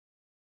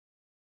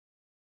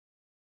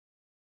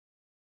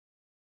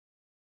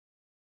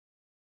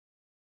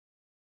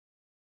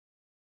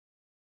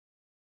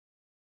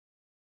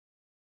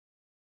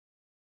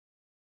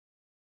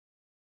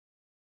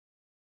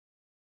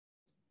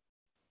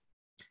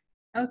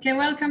Okay,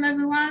 welcome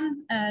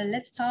everyone.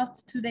 Let's start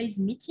today's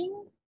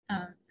meeting,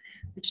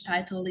 which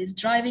title is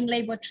Driving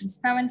Labor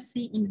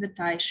Transparency in the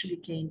Thai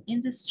Sugarcane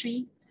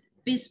Industry.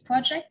 This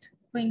project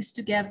brings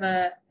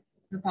together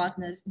the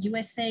partners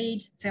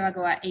USAID,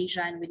 FairAgora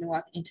Asia, and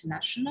Winwork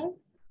International.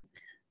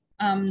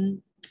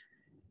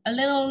 A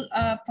little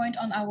point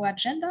on our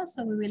agenda.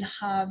 So we will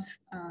have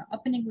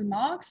opening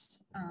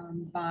remarks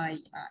by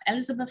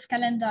Elizabeth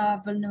Calendar,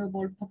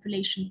 Vulnerable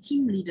Population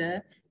Team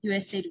Leader,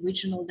 USAID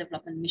Regional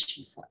Development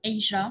Mission for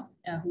Asia,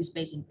 who is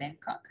based in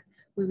Bangkok.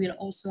 We will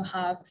also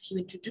have a few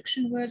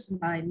introduction words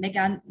by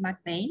Megan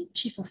McBain,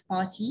 Chief of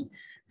Party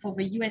for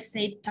the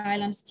USAID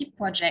Thailand CTIP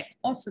project,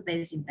 also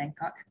based in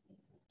Bangkok.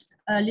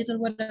 A little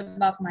word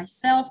about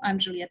myself. I'm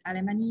Juliette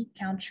Alemani,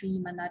 Country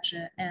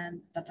Manager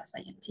and Data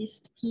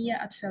Scientist here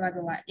at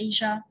FairAgora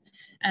Asia.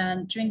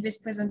 And during this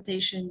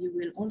presentation, you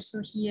will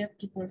also hear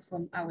people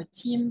from our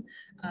team,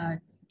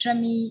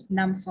 Jami,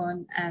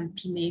 Namphon, and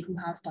Pime, who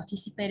have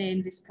participated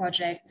in this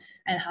project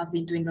and have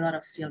been doing a lot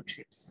of field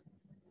trips.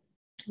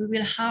 We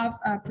will have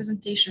a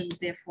presentation,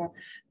 therefore,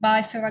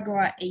 by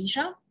FairAgora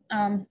Asia.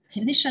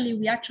 Initially,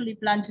 we actually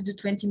planned to do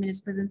 20 minutes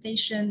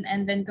presentation,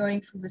 and then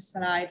going through the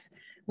slides,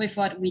 we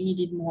thought we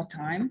needed more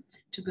time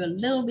to go a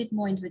little bit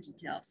more into the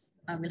details.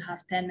 We'll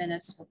have 10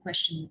 minutes for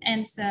question and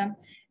answer,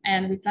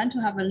 and we plan to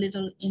have a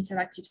little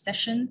interactive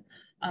session,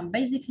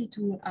 basically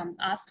to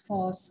ask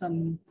for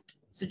some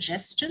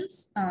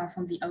suggestions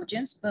from the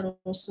audience, but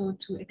also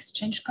to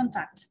exchange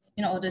contact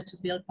in order to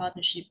build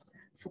partnership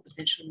for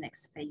potential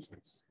next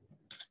phases.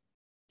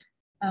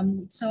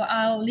 So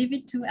I'll leave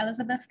it to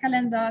Elizabeth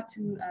Calendar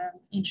to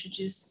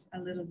introduce a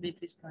little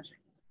bit this project.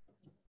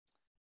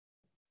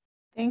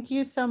 Thank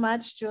you so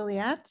much,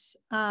 Juliette.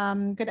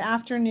 Good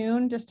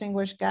afternoon,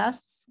 distinguished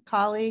guests,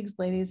 colleagues,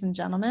 ladies and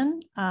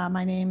gentlemen.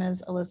 My name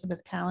is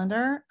Elizabeth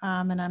Calendar,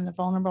 and I'm the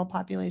Vulnerable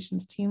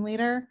Populations Team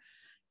Leader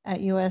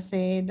at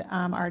USAID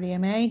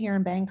RDMA here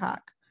in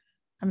Bangkok.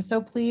 I'm so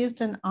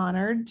pleased and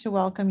honored to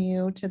welcome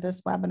you to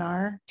this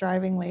webinar,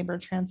 Driving Labor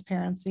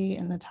Transparency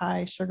in the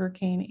Thai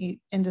Sugarcane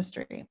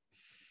Industry.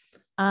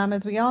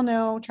 As we all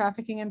know,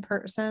 trafficking in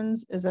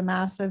persons is a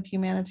massive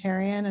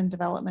humanitarian and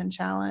development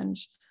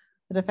challenge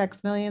that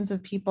affects millions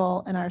of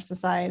people in our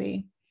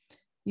society.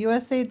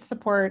 USAID's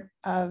support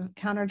of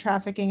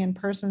counter-trafficking in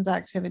persons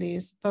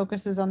activities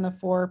focuses on the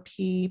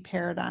 4P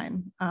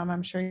paradigm.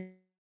 I'm sure you're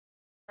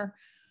aware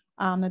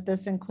that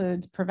this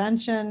includes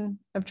prevention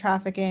of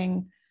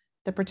trafficking,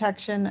 the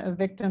protection of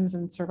victims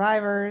and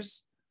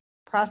survivors,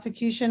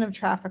 prosecution of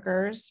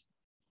traffickers,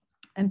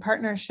 and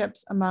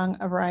partnerships among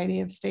a variety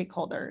of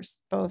stakeholders,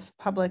 both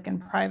public and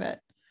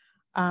private,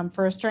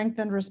 for a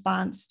strengthened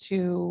response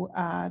to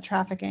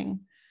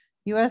trafficking.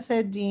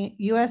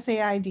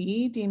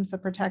 USAID deems the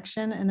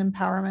protection and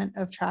empowerment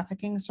of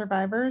trafficking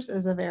survivors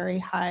as a very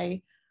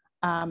high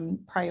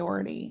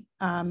priority.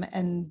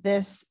 And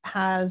this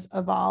has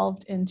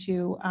evolved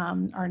into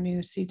our new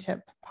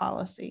CTIP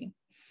policy.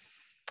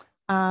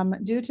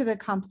 Due to the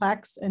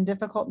complex and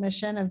difficult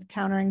mission of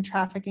countering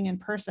trafficking in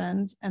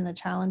persons and the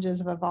challenges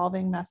of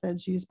evolving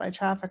methods used by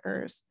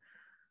traffickers,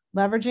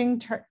 leveraging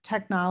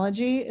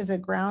technology is a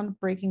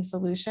groundbreaking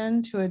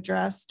solution to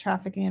address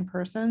trafficking in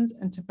persons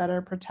and to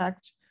better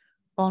protect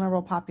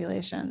vulnerable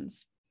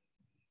populations.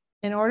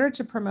 In order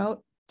to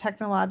promote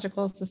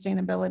technological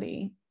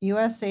sustainability,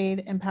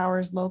 USAID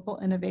empowers local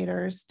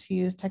innovators to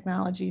use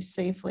technology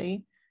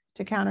safely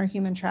to counter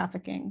human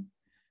trafficking.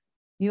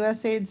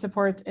 USAID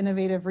supports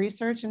innovative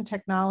research and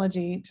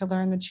technology to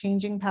learn the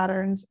changing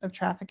patterns of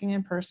trafficking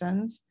in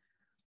persons,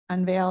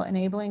 unveil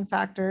enabling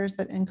factors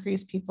that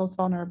increase people's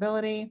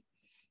vulnerability,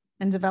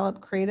 and develop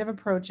creative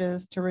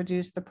approaches to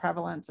reduce the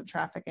prevalence of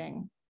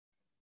trafficking.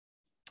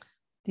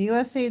 The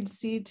USAID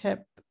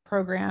CTIP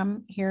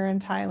program here in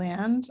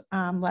Thailand,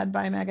 led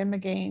by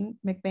Megan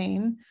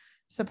McBain,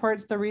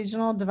 supports the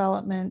Regional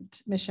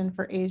Development Mission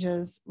for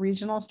Asia's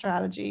regional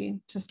strategy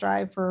to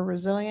strive for a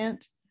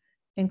resilient,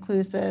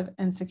 inclusive,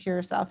 and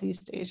secure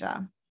Southeast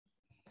Asia.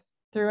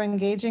 Through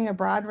engaging a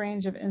broad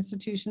range of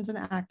institutions and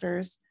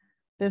actors,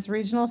 this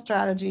regional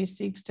strategy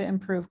seeks to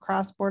improve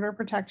cross-border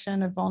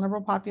protection of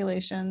vulnerable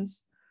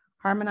populations,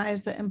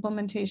 harmonize the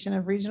implementation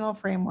of regional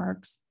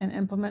frameworks, and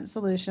implement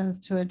solutions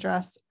to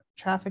address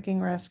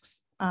trafficking risks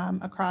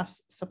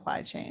across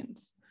supply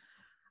chains.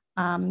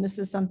 This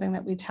is something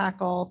that we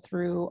tackle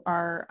through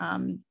our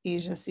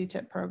Asia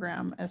CTIP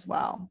program as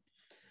well.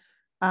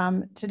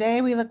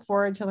 Today, we look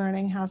forward to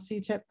learning how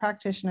CTIP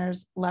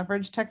practitioners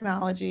leverage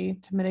technology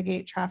to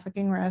mitigate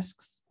trafficking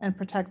risks and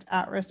protect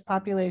at-risk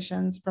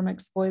populations from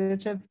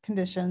exploitative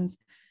conditions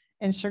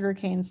in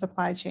sugarcane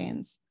supply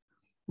chains.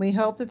 We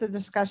hope that the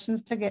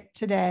discussions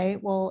today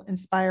will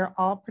inspire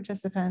all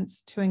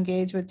participants to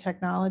engage with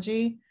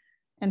technology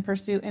and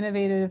pursue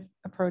innovative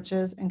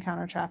approaches in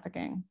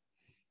counter-trafficking.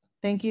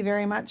 Thank you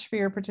very much for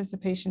your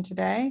participation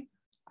today.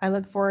 I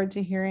look forward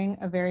to hearing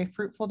a very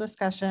fruitful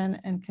discussion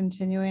and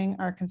continuing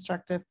our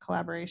constructive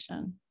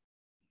collaboration.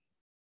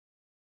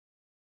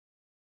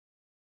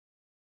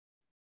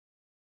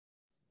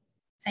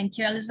 Thank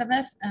you,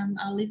 Elizabeth, and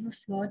I'll leave the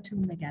floor to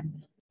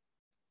Megan.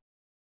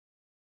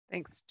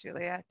 Thanks,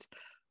 Juliet.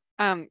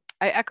 I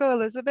echo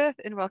Elizabeth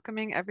in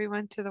welcoming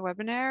everyone to the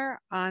webinar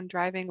on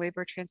driving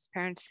labor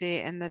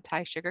transparency in the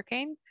Thai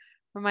sugarcane.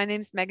 Well, my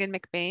name is Megan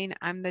McBain.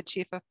 I'm the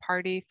Chief of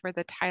Party for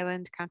the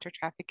Thailand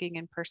Counter-Trafficking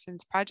in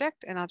Persons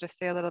project, and I'll just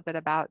say a little bit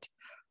about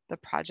the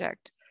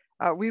project.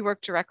 We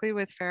work directly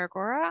with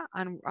FairAgora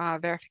on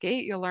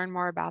Verificate. You'll learn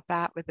more about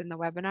that within the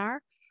webinar.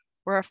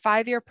 We're a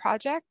 5-year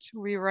project.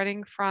 We're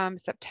running from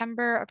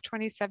September of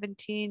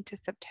 2017 to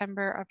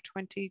September of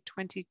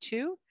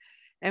 2022,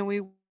 and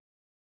we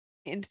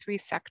in 3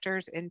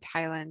 sectors in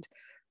Thailand.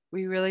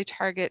 We really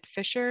target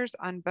fishers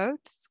on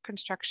boats,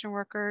 construction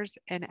workers,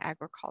 and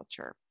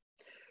agriculture.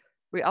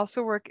 We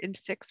also work in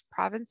 6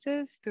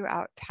 provinces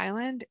throughout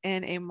Thailand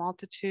and a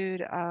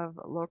multitude of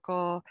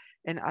local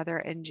and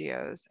other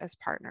NGOs as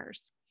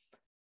partners.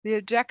 The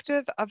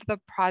objective of the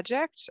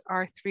project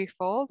are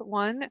threefold.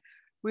 1,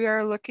 we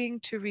are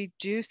looking to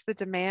reduce the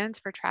demands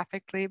for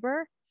trafficked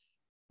labor.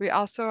 We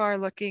also are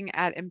looking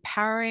at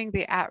empowering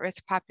the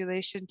at-risk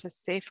population to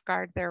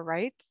safeguard their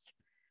rights.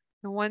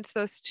 And once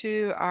those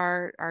 2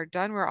 are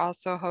done, we're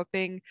also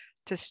hoping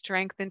to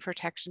strengthen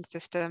protection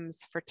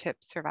systems for TIP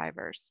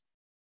survivors.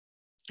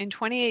 In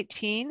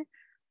 2018,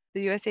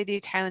 the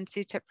USAID Thailand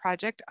CTIP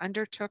project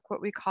undertook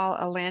what we call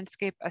a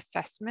landscape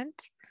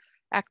assessment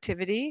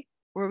activity,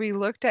 where we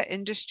looked at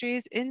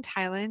industries in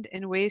Thailand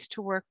and ways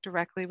to work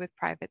directly with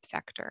private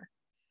sector.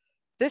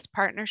 This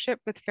partnership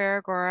with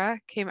FairAgora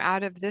came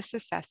out of this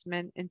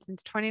assessment, and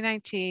since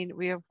 2019,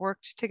 we have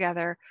worked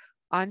together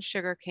on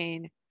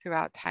sugarcane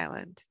throughout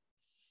Thailand.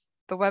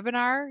 The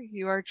webinar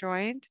you are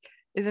joined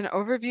is an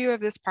overview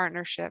of this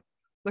partnership,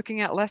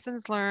 looking at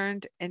lessons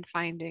learned and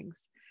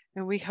findings,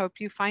 and we hope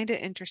you find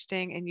it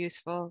interesting and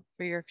useful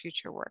for your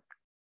future work.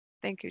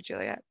 Thank you,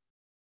 Juliet.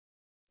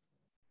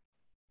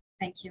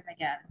 Thank you,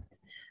 Megan.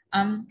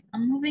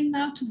 I'm moving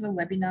now to the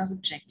webinar's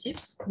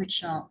objectives,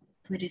 which are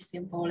pretty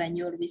simple, and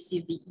you'll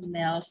receive the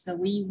email. So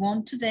we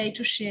want today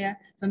to share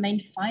the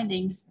main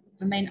findings,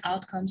 the main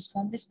outcomes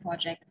from this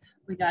project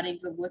regarding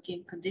the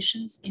working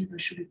conditions in the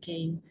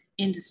sugarcane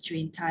industry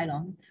in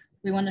Thailand.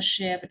 We want to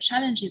share the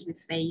challenges we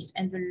faced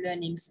and the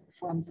learnings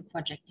from the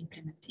project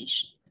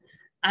implementation.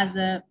 As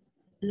a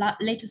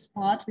latest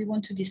part, we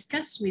want to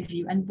discuss with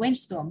you and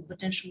brainstorm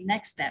potential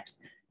next steps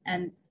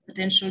and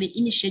potentially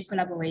initiate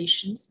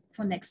collaborations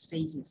for next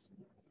phases.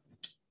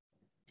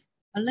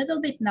 A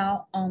little bit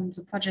now on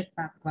the project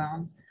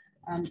background.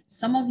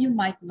 Some of you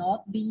might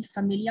not be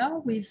familiar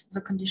with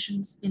the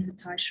conditions in the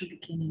Thai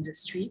sugarcane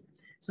industry.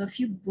 So a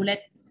few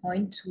bullet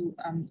points to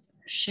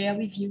share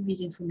with you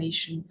this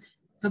information.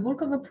 The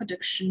bulk of the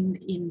production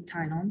in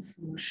Thailand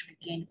for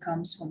sugarcane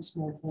comes from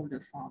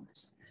smallholder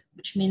farmers,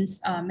 which means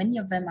many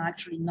of them are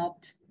actually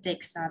not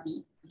tech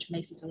savvy, which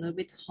makes it a little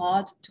bit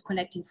hard to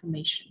collect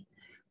information.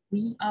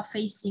 We are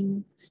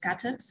facing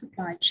scattered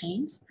supply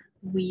chains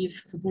with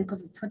the bulk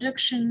of the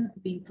production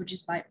being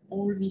produced by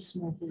all these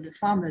smallholder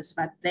farmers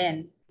that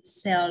then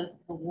sell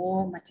the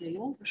raw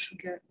material, the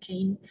sugar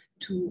cane,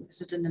 to a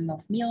certain number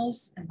of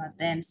mills and that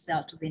then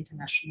sell to the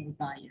international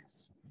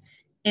buyers.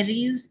 It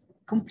is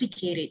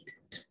complicated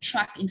to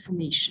track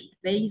information.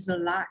 There is a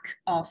lack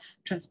of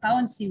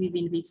transparency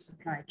within these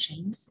supply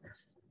chains.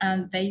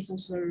 And there is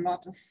also a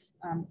lot of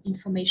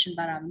information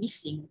that are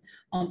missing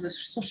on the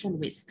social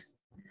risks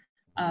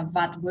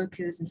that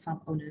workers and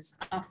farm owners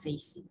are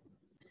facing.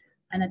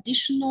 An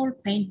additional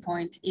pain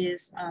point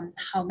is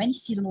how many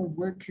seasonal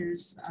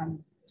workers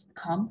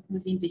come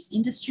within this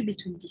industry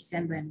between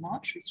December and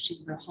March, which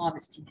is the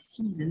harvesting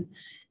season.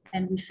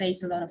 And we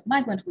face a lot of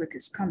migrant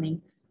workers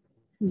coming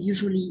who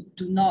usually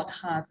do not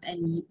have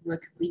any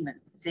work agreement.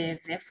 They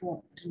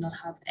therefore do not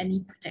have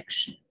any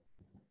protection.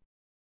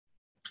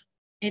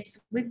 It's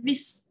with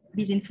this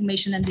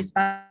information and this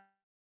FairAgora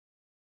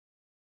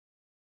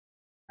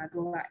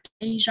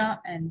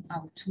Asia and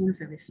our tool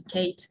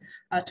Verificate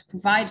to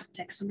provide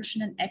tech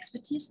solution and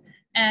expertise,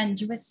 and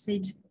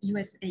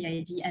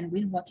USAID and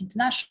Will Work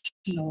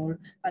International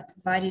that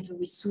provided the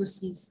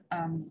resources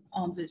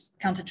on this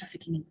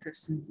counter-trafficking in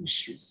person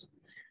issues.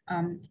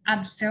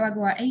 At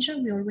FairAgora Asia,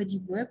 we already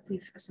work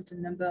with a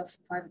certain number of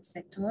private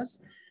sectors.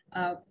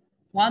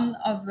 One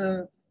of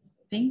the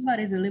things that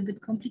is a little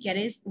bit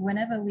complicated is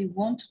whenever we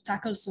want to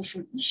tackle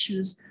social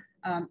issues,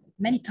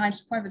 many times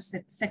private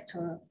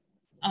sector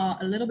are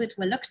a little bit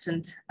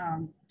reluctant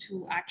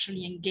to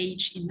actually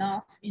engage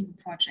enough in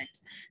the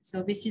project.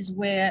 So this is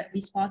where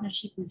this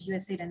partnership with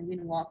USAID and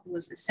WinWalk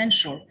was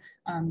essential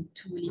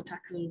to really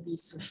tackle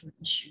these social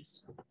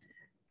issues.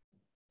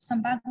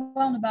 Some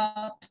background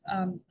about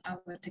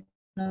our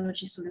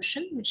technology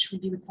solution, which will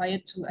be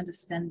required to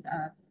understand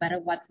better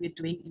what we're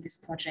doing in this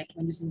project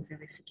when using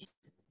Verificate.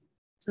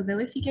 So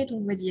Verificate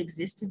already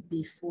existed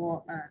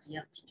before the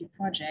LTP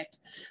project,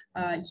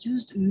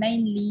 used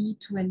mainly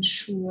to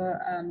ensure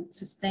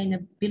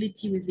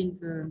sustainability within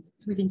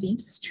the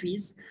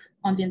industries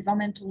on the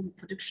environmental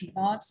production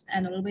parts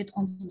and a little bit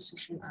on the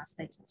social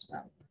aspects as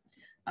well.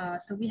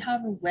 So we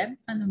have a web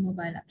and a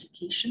mobile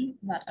application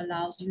that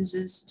allows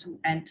users to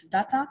enter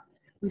data,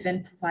 We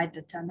then provide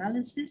data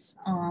analysis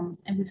and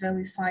we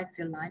verified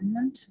the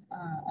alignment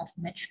of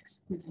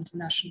metrics with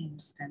international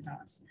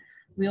standards.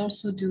 We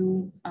also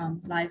do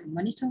live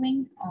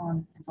monitoring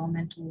on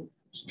environmental,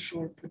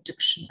 social,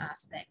 production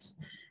aspects,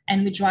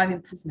 and we drive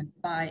improvement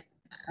by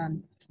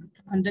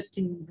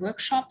conducting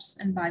workshops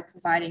and by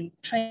providing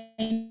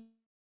trainings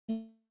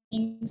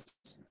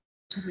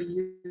to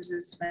the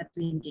users that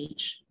we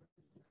engage.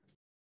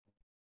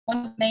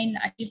 One of the main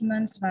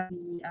achievements that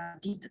we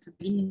did at the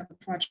beginning of the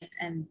project,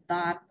 and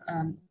that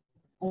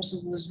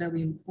also was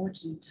very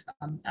important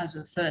as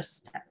a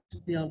first step to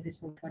build this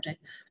whole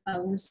project,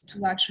 was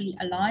to actually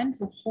align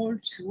the whole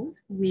tool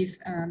with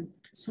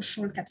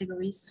social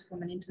categories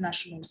from an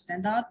international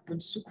standard,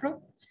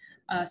 Bonsucro.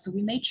 So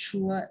we made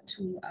sure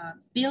to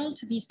build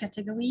these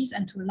categories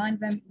and to align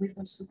them with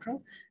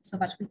Bonsucro so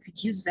that we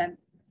could use them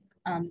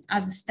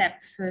as a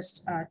step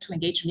first to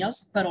engage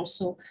meals, but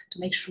also to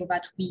make sure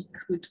that we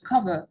could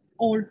cover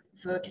all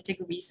the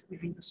categories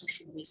within the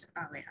social risk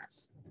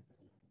areas.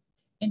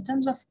 In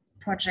terms of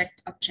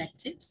project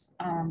objectives,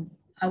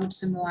 I would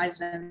summarize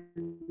them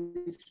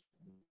with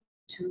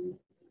two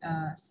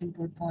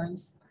simple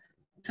points.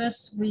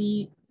 First,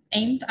 we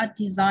aimed at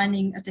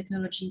designing a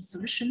technology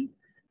solution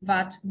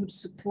that would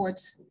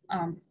support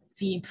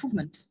the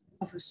improvement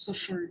of a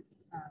social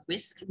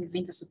risk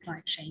within the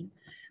supply chain.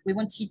 We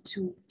wanted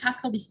to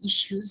tackle these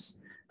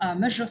issues,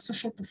 measure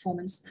social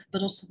performance,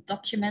 but also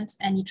document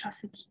any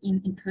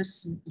trafficking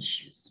in-person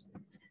issues.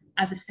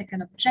 As a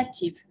second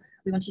objective,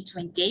 we wanted to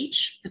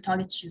engage the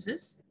target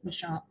users,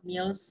 which are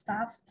meal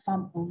staff,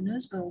 farm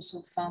owners, but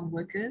also farm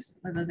workers,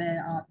 whether they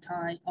are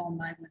Thai or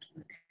migrant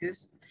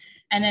workers,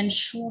 and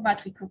ensure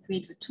that we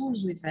co-create the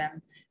tools with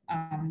them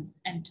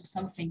and do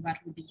something that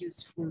would be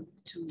useful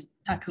to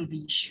tackle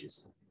the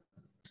issues.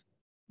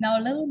 Now,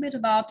 a little bit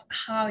about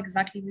how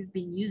exactly we've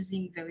been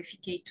using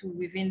Verificator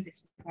within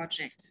this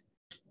project.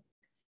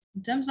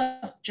 In terms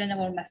of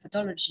general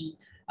methodology,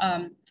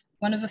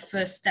 one of the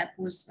first steps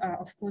was,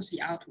 of course,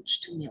 the outreach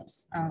to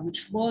meals,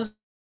 which was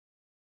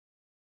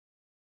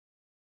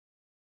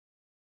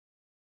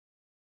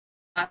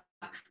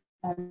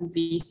on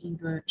this in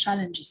the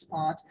challenges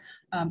part,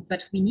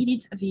 but we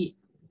needed the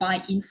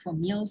buy-in from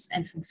meals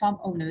and from farm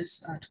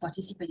owners to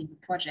participate in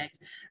the project.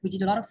 We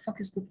did a lot of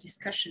focus group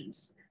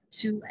discussions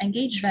to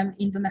engage them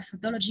in the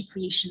methodology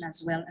creation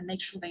as well and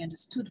make sure they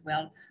understood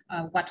well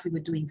what we were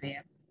doing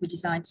there. We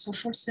designed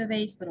social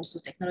surveys, but also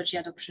technology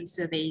adoption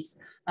surveys.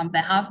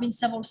 There have been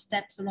several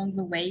steps along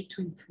the way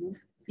to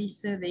improve these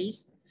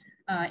surveys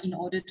in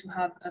order to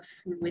have a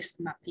full risk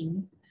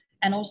mapping.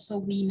 And also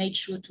we made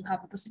sure to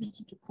have a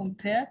possibility to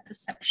compare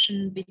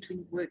perception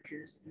between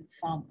workers and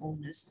farm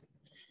owners.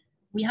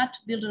 We had to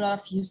build a lot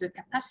of user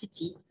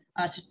capacity.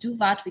 To do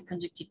that, we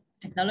conducted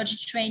technology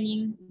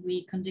training.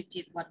 We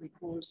conducted what we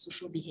call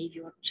social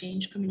behavior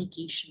change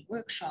communication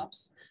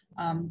workshops.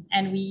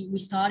 And we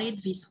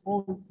started this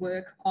whole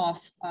work of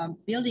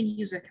building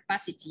user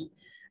capacity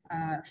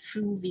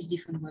through these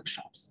different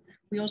workshops.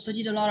 We also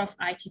did a lot of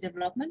IT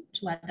development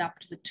to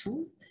adapt the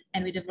tool,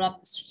 and we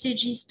developed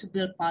strategies to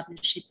build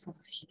partnership for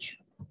the future.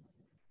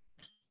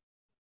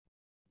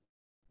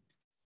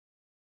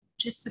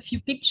 Just a few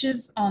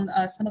pictures on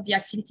some of the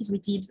activities we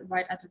did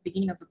right at the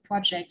beginning of the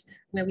project,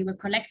 where we were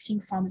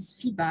collecting farmers'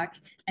 feedback.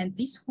 And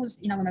this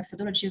was, in our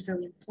methodology, a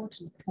very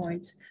important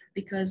point,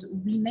 because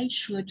we made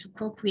sure to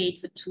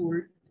co-create the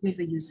tool with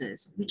the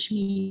users, which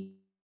means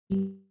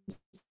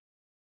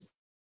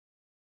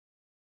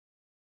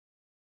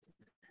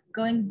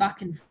going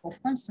back and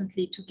forth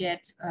constantly to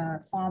get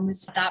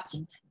farmers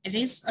adapting. It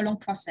is a long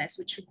process,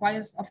 which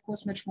requires, of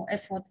course, much more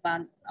effort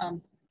than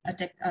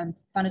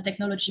a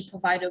technology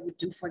provider would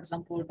do, for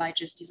example, by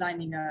just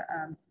designing a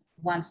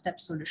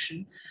one-step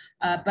solution.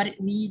 But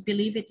we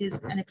believe it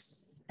is an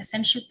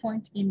essential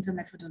point in the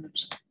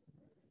methodology.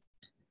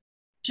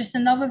 Just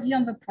another view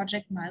on the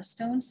project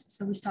milestones.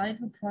 So we started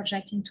the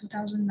project in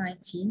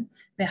 2019.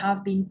 There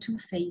have been 2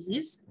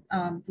 phases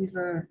with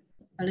a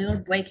little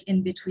break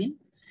in between.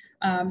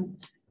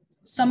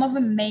 Some of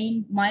the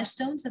main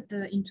milestones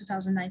in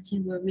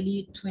 2019 were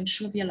really to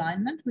ensure the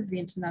alignment with the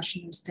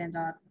international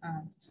standard,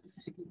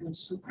 specifically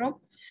Bonsucro,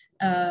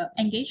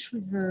 engage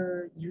with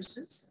the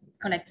users,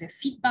 collect their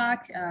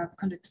feedback,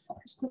 conduct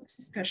focus group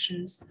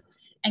discussions,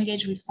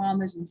 engage with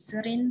farmers in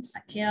Serin,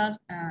 Sakel,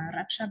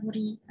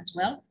 Ratchaburi as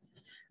well.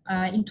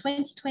 In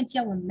 2020,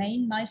 our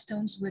main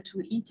milestones were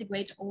to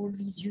integrate all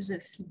these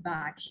user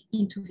feedback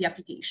into the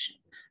application.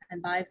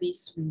 And by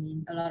this, we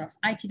mean a lot of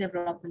IT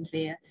development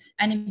there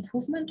and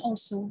improvement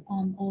also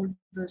on all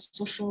the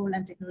social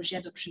and technology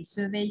adoption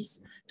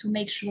surveys to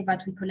make sure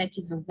that we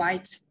collected the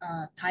right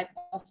type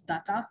of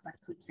data that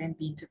could then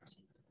be interpreted.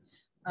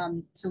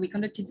 So we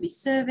conducted these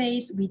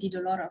surveys, we did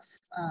a lot of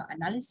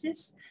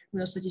analysis,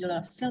 we also did a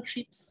lot of field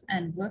trips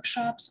and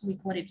workshops, we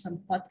recorded some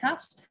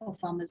podcasts for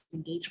farmers'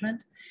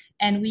 engagement,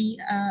 and we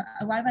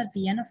arrive at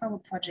the end of our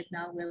project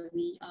now where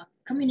we are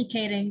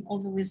communicating all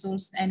the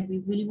results and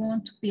we really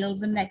want to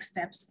build the next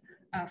steps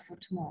for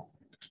tomorrow.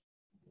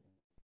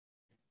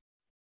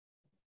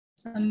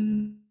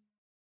 Some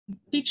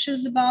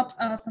pictures about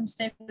some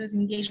stakeholders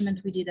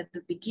engagement we did at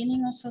the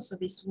beginning also. So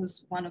this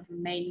was one of the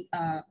main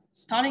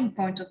starting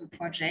point of the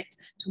project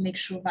to make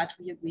sure that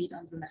we agreed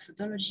on the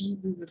methodology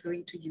we were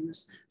going to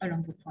use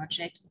along the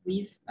project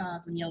with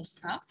the NIL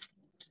staff.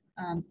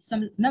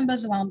 Some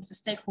numbers around the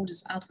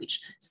stakeholders outreach.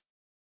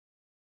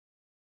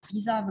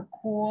 These are the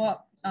core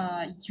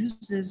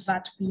users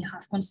that we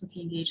have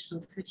constantly engaged.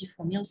 So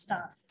 34 mill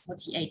staff,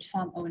 48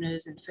 farm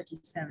owners, and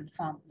 37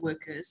 farm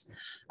workers.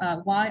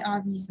 Why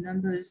are these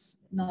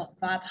numbers not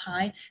that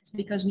high? It's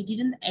because we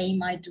didn't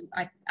aim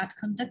at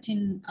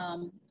conducting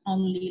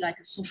only like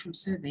a social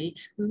survey.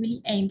 We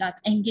really aimed at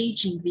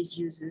engaging these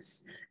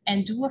users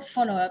and do a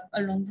follow-up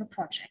along the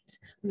project.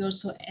 We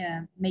also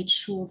made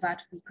sure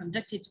that we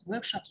conducted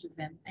workshops with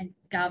them and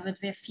gathered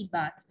their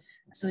feedback.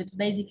 So it's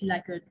basically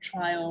like a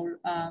trial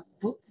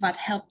book that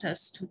helped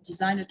us to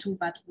design a tool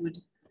that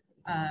would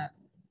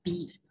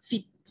be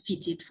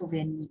fitted for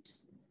their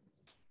needs.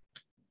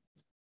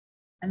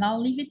 And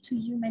I'll leave it to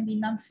you, maybe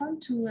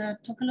Namfon, to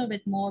talk a little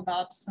bit more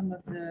about some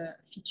of the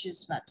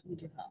features that we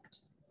developed.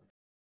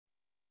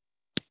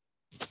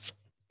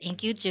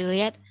 Thank you,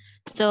 Juliet.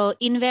 So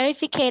in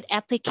Verificate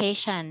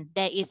application,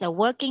 there is a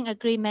working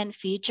agreement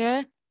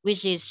feature,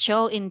 which is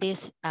shown in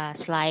this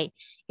slide.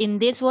 In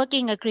this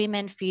working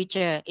agreement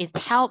feature, it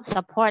helps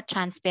support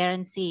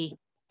transparency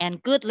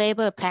and good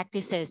labor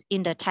practices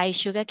in the Thai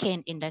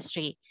sugarcane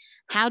industry.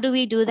 How do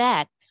we do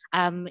that?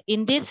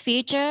 In this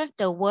feature,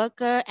 the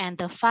worker and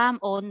the farm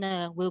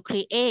owner will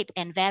create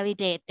and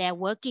validate their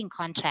working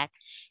contract.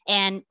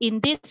 And in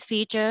this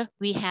feature,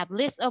 we have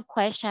list of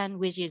questions,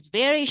 which is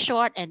very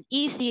short and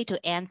easy to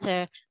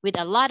answer with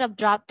a lot of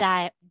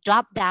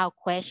drop-down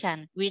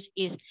question, which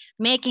is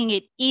making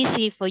it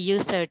easy for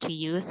user to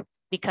use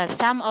because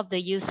some of the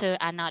users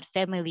are not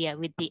familiar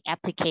with the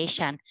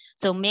application.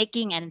 So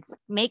making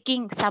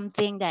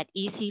something that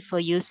easy for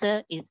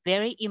user is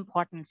very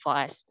important for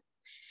us.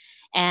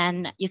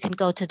 And you can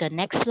go to the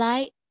next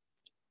slide.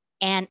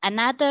 And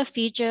another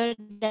feature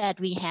that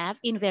we have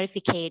in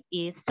Verificate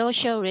is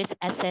social risk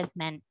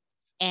assessment.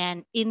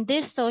 And in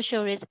this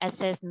social risk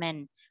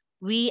assessment,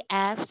 we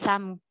ask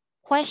some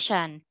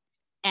question.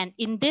 And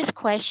in this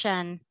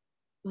question,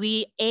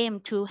 we aim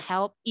to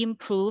help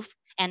improve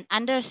and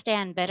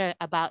understand better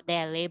about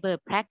their labor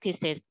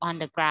practices on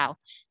the ground.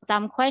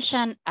 Some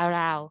question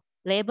around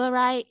labor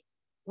right,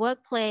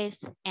 workplace,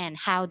 and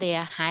how they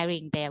are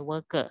hiring their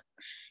worker.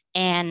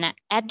 And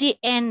at the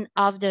end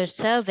of the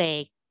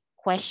survey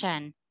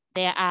question,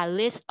 there are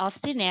lists of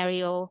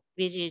scenarios,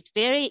 which is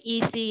very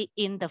easy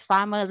in the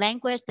farmer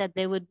language that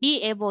they would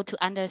be able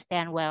to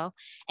understand well.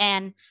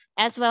 And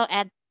as well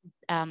at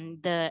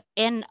the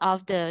end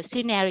of the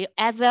scenario,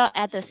 as well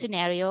as the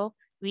scenario,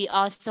 we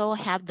also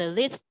have the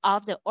list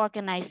of the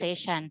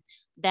organization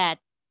that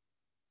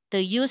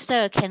the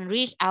user can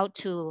reach out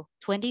to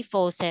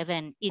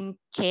 24/7 in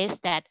case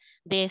that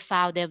they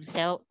found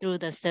themselves through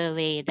the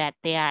survey that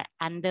they are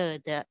under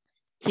the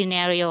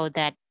scenario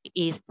that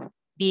is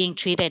being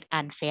treated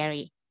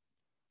unfairly.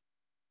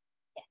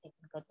 Yeah, you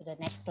can go to the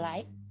next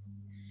slide.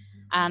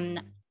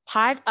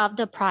 Part of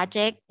the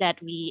project that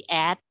we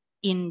add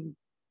in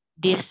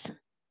this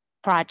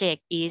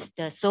project is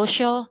the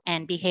social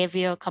and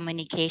behavioral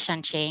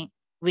communication chain,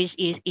 which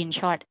is in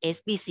short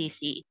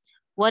SBCC.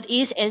 What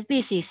is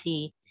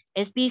SBCC?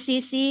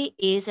 SBCC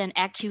is an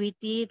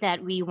activity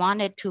that we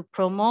wanted to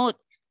promote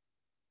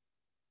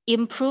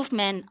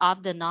improvement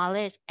of the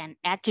knowledge and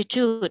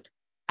attitude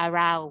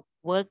around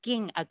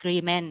working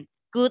agreement,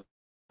 good labor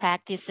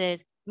practices,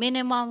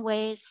 minimum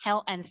wage,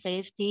 health and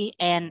safety,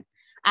 and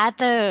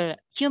other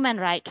human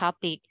rights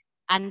topics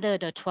under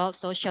the 12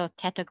 social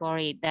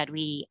category that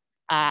we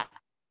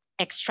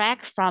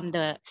extract from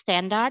the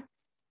standard,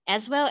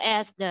 as well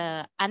as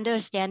the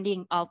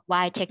understanding of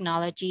why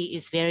technology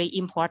is very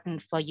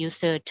important for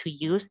user to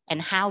use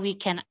and how we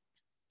can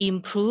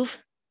improve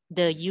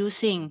the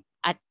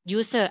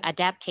user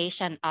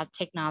adaptation of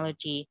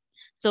technology.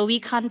 So we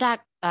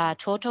conduct a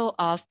total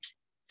of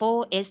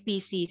 4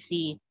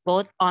 SBCC,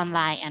 both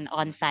online and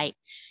on-site.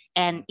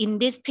 And in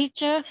this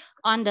picture,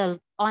 on the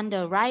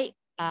right,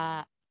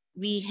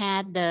 we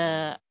had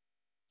the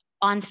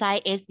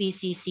on-site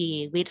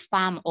SBCC with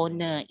farm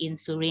owner in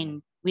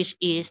Surin, which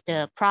is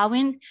the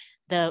province,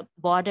 the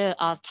border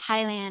of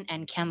Thailand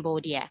and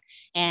Cambodia.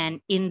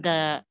 And in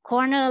the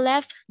corner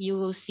left, you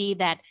will see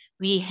that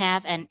we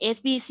have an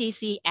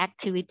SBCC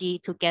activity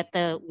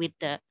together with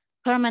the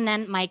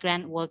permanent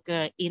migrant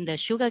worker in the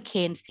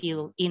sugarcane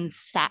field in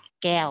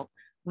Sugarcane,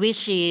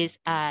 which is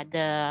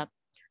they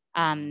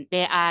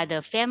are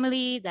the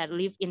family that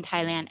live in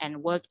Thailand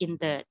and work in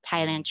the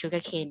Thailand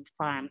sugarcane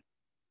farm.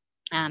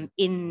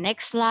 In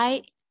next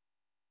slide,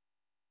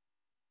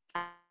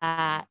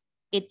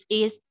 it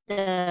is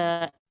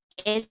the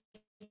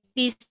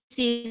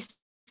SBCC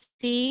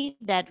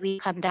that we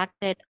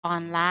conducted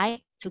online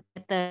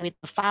together with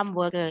the farm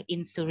worker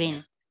in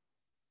Surin.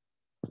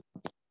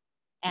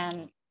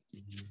 And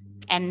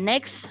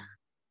next,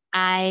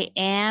 I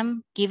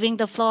am giving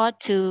the floor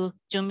to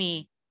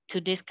Jumi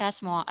to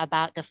discuss more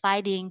about the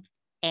finding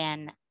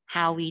and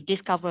how we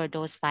discover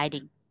those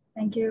findings.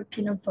 Thank you,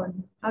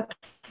 Pinofon.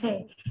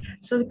 Okay,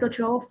 so we go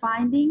to our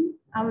finding.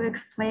 I will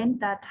explain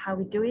that how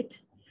we do it.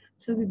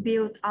 So we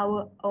build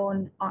our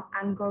own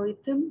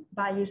algorithm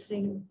by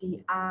using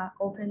the R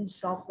open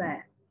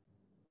software.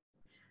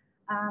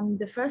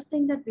 The first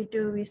thing that we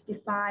do is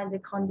define the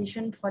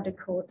condition for the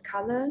code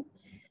color.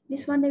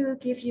 This one, I will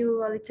give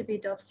you a little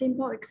bit of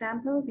simple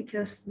example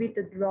because with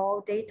the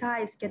raw data,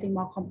 it's getting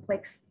more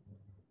complex.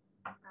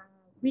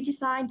 We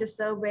designed the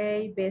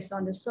survey based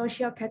on the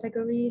social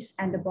categories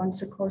and the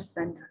Bonsako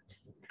standard.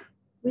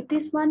 With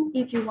this one,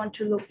 if you want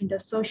to look in the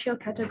social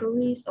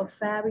categories of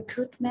fair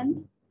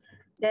recruitment,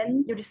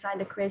 then you design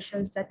the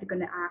questions that you're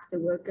going to ask the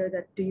worker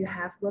that do you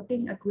have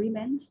working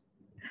agreement?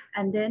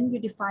 And then you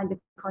define the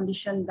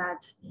condition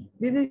that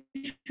we will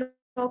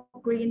show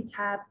green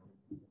tab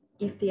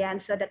if they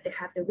answer that they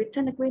have the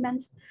written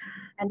agreements,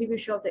 and we will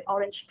show the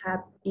orange tab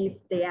if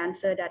they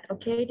answer that,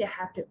 okay, they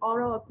have the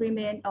oral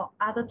agreement or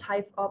other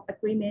type of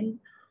agreement,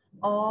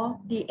 or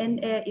the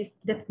NA is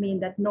that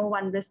mean that no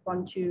one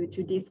responds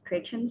to these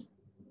questions.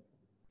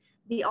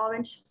 The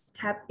orange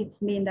tab, it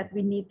means that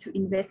we need to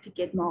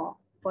investigate more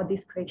for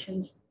these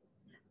questions.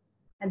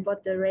 And for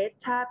the red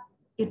tab,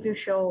 it will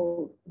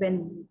show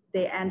when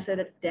they answer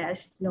that there's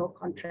no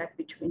contract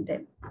between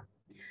them.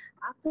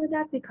 After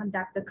that, we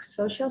conduct the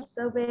social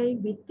survey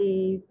with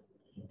the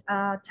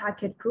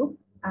target group.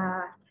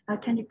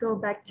 Can you go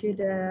back to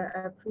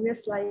the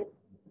previous slide,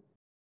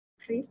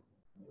 please?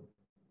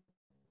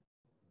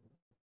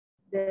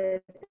 The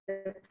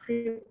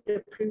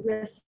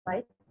previous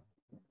slide.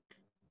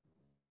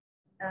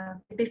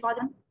 Before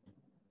them?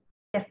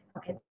 Yes,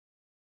 okay.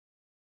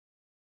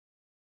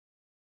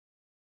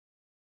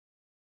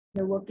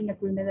 The working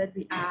agreement that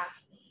we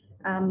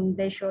asked,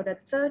 they show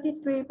that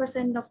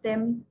 33% of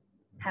them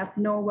have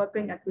no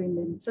working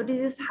agreement. So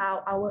this is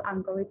how our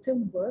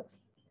algorithm works.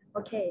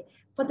 Okay,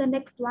 for the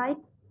next slide,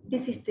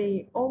 this is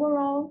the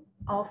overall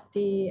of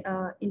the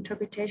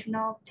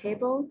interpretational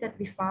table that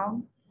we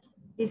found.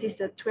 This is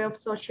the 12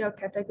 social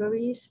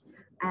categories,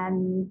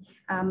 and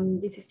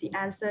this is the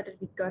answer that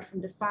we got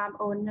from the farm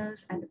owners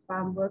and the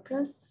farm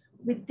workers.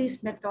 With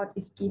this method,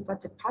 it gives us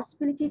the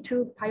possibility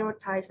to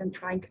prioritize and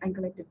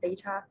triangulate the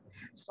data,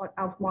 sort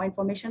out more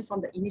information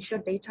from the initial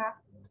data.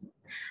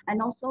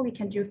 And also we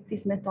can use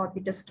this method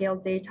with the scale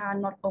data,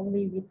 not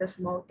only with the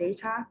small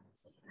data.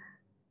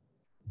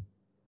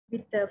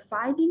 With the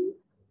finding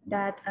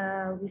that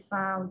we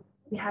found,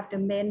 we have the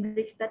main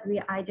risks that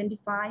we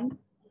identified,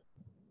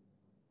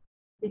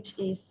 which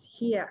is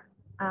here.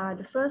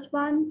 The first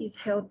one is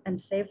health and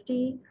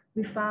safety.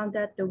 We found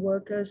that the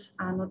workers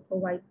are not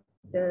provided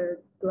the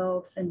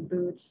gloves and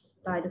boots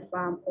by the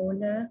farm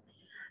owner.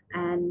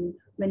 And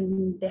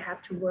when they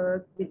have to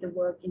work with the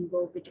work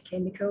involved with the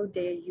chemical,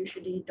 they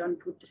usually don't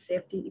put the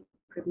safety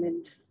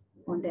equipment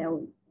on their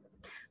own.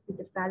 With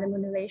the fair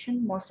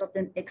remuneration, most of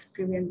them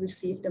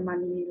receive the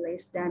money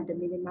less than the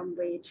minimum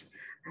wage,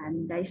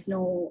 and there is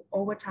no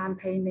overtime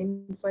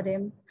payment for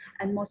them.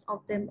 And most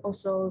of them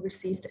also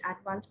receive the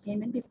advance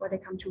payment before they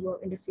come to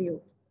work in the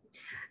field.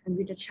 And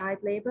with the child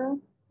labor,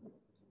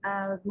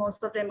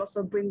 most of them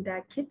also bring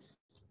their kids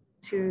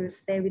to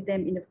stay with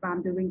them in the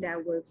farm during their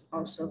works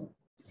also.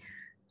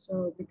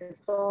 So with the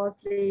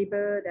forced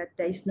labor, that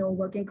there is no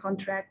working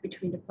contract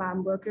between the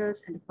farm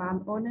workers and the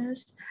farm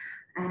owners.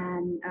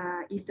 And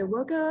if the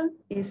worker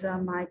is a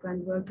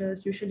migrant worker,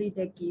 usually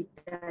they give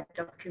that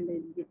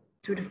document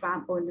to the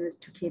farm owners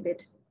to keep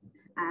it.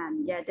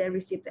 And yeah, they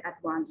receive the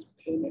advance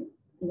payment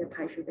in the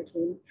Thai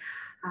sugarcane.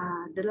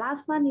 The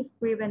last one is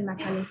grievance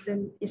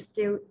mechanism is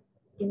still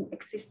in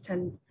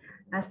existence,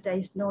 as there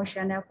is no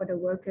channel for the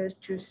workers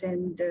to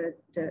send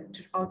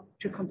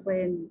to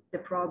complain the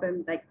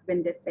problem like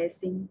when they're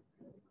facing.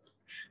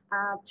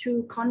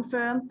 To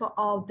confirm for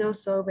all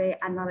those survey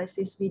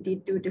analysis, we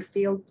did do the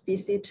field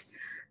visit,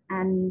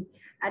 and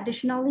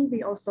additionally,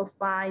 we also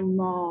find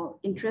more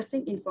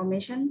interesting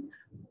information,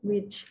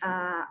 which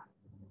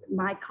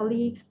my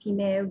colleagues,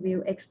 Pime,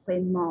 will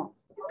explain more,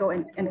 go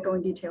in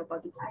detail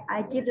about this.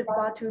 I give the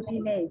floor to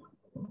Pime.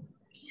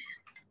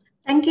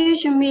 Thank you,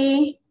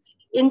 Shumi.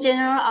 In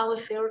general, our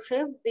field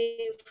trip,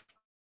 we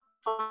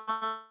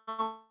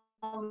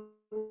found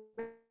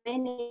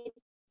many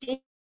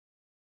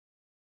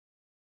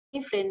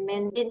different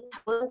men in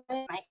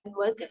migrant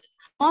workers.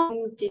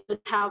 Some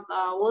didn't have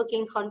a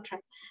working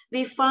contract.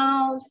 We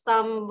found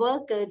some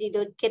workers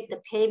didn't get the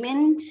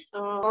payment,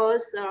 or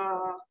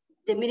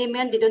the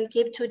minimum didn't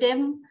give to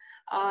them.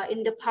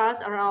 In the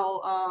past, around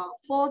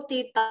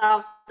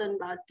 40,000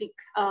 baht,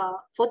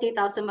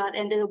 40,000 baht,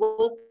 and the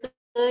worker,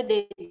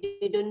 they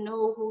didn't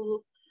know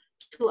who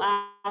to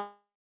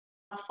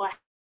ask for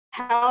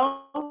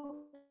help.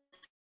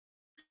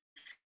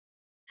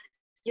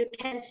 You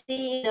can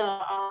see the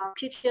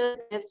picture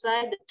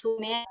website, the two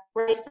men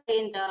right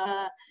in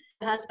the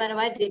husband and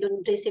wife, they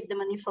don't receive the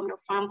money from the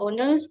farm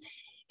owners.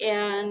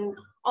 And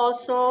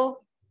also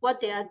what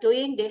they are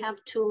doing, they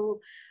have to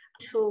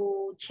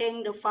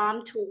change the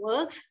farm to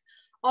work.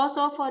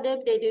 Also for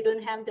them, they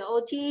didn't have the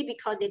OT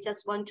because they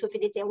just want to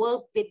finish their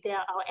work with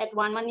their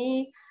advance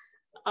money.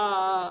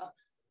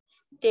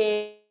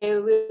 they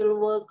will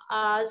work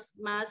as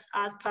much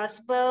as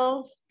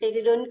possible. They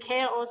didn't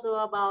care also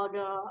about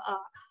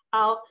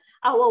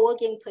our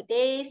working per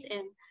days.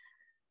 And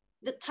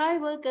the Thai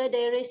worker,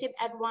 they receive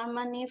advance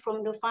money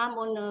from the farm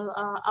owner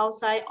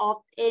outside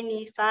of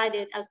any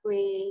sided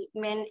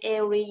agreement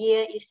every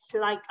year. It's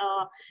like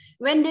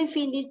when they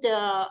finish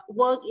the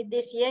work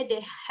this year,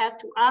 they have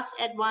to ask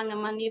advance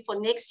money for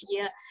next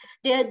year.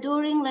 They are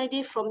doing like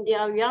this from they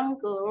are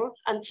younger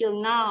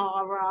until now,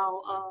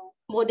 around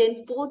more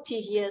than 40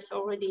 years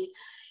already.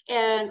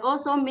 And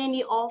also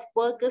many of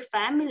worker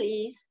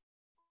families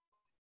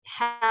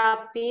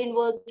have been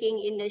working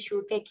in the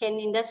sugarcane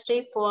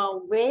industry for a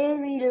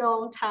very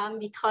long time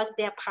because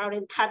their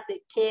parents cut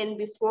the cane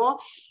before,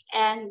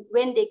 and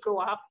when they grow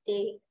up,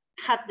 they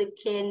cut the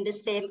cane the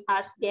same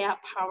as their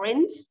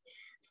parents.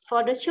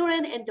 For the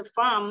children at the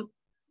farm,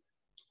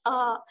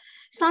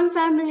 some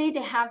family,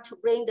 they have to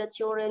bring the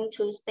children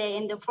to stay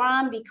in the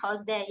farm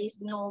because there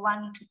is no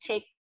one to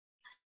take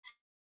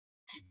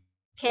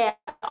care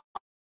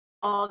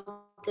of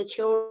the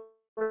children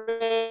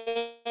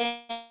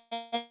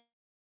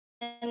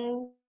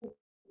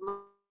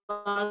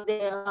while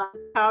they are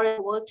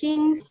currently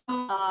working.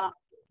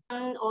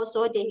 And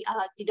also they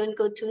didn't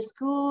go to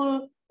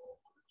school.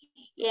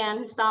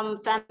 And some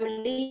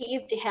family,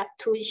 if they have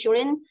two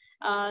children,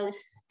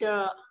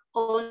 the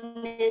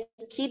oldest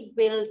kid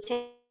will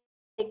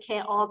take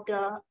care of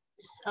the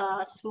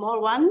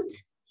small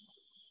ones.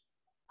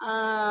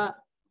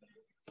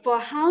 For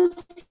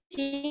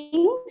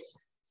housing,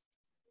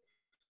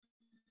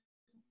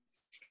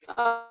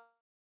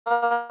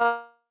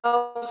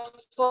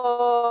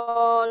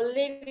 for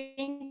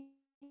living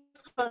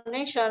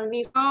connection,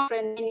 we found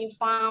many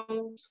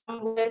farms,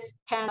 some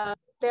can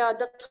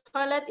the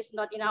toilet is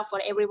not enough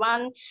for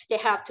everyone. They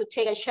have to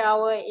take a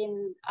shower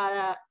in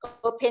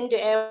open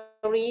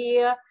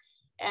area,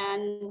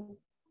 and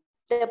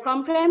the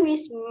problem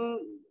is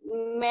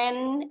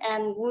men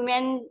and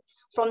women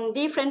from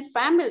different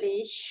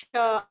families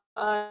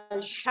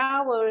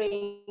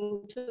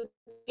showering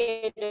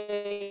together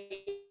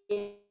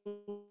in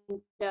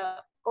the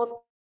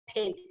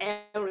open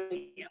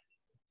area.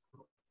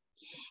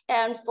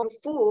 And for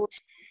food,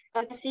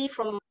 you can see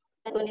from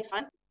the next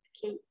slide.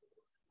 Okay.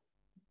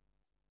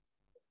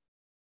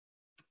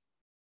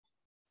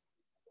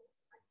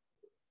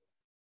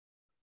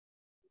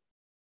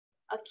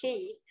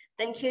 Okay,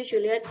 thank you,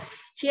 Juliet.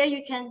 Here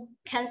you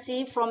can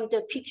see from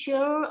the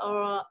picture,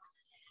 or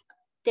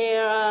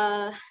they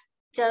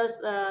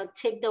just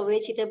take the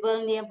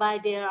vegetable nearby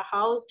their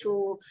house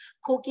to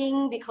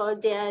cooking because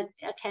they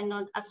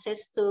cannot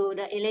access to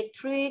the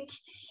electric.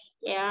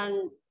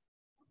 And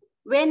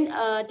when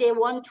they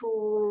want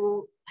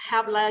to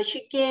have like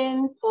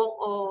chicken, pork,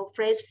 or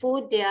fresh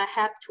food, they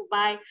have to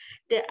buy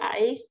the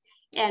ice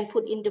and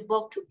put in the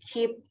box to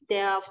keep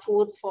their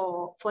food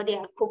for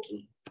their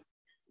cooking.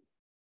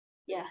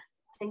 Yeah,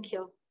 thank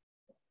you.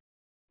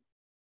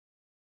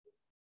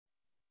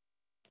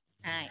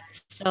 All right.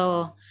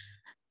 So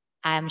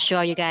I'm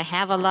sure you guys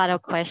have a lot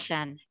of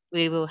questions.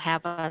 We will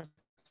have a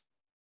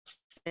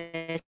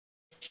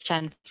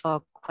session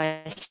for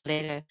questions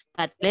later.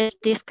 But let's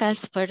discuss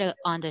further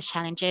on the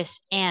challenges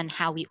and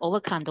how we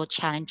overcome those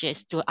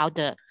challenges throughout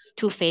the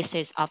two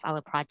phases of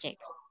our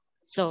project.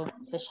 So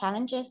the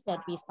challenges that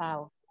we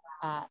found,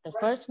 the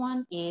first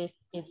one is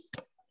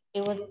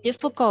it was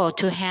difficult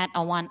to have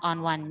a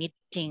one-on-one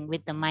meeting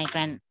with the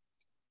migrant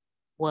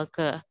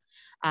worker.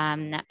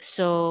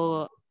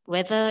 So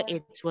whether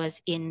it was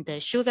in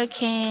the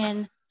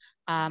sugarcane,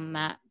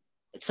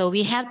 so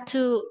we have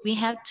to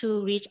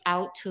reach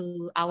out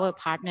to our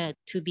partner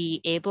to be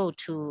able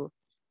to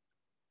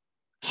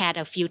had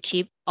a few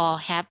tips or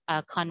have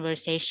a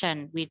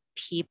conversation with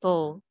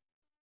people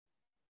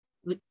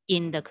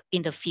in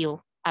the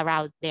field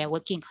around their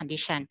working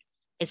condition,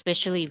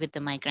 especially with the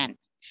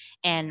migrants.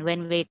 And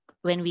when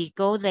we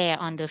go there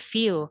on the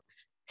field,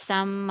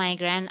 some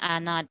migrants are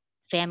not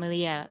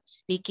familiar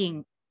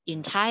speaking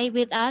in Thai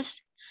with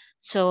us.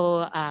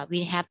 So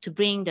we have to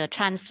bring the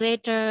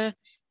translator,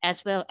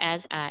 as well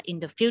as in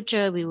the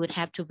future, we would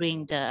have to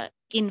bring the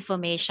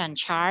information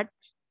chart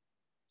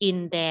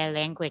in their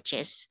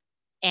languages.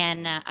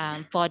 And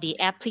for the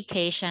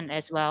application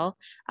as well,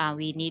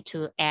 we need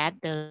to add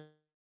the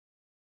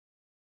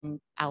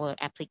our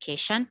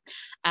application.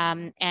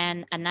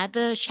 And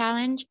another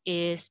challenge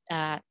is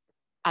a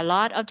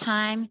lot of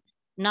time,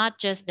 not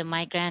just the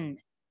migrant,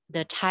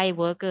 the Thai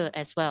worker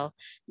as well.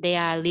 They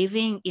are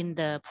living in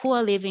the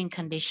poor living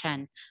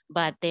condition,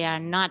 but they are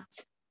not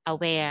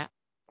aware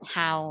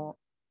how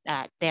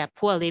their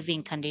poor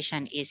living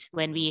condition is.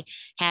 When we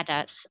had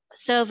a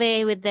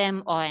survey with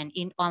them or an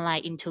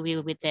online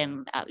interview with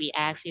them, we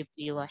asked if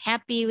you are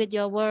happy with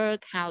your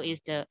work, how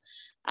is the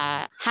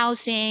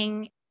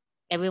housing.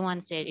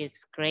 Everyone said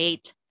it's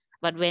great.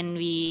 But when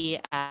we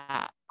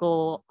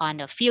go on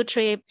a field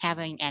trip,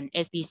 having an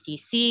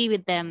SBCC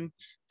with them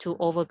to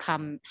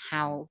overcome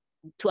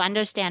to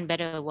understand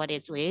better what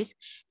it is,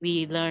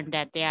 we learned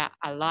that there are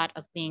a lot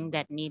of things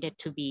that needed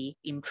to be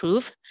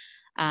improved.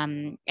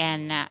 And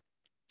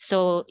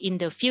So in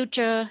the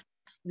future,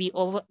 we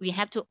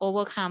have to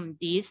overcome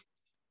this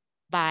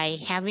by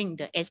having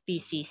the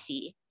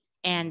SBCC.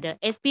 And the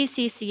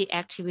SBCC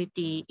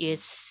activity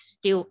is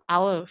still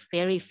our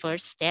very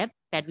first step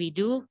that we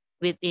do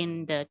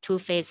within the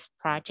two-phase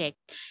project.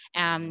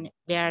 There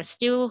are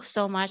still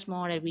so much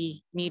more that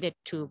we needed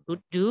to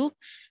do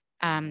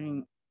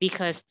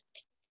because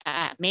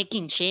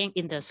making change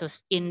in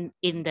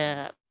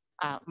the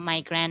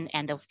migrant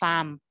and the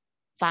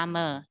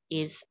farmer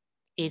is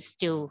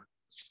still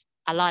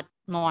a lot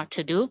more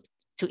to do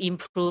to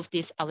improve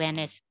this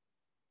awareness.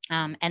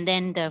 And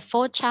then the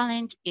fourth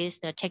challenge is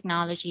the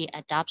technology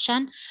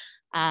adoption.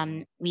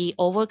 We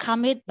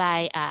overcome it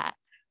by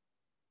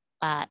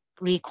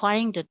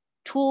requiring the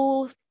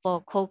tool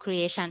for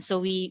co-creation. So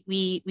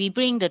we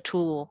bring the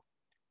tool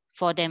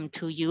for them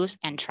to use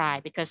and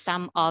try, because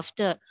some of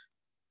the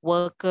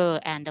worker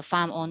and the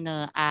farm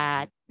owner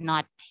are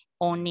not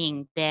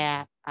owning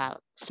their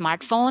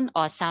smartphone,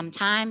 or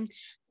sometimes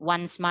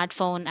one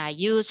smartphone are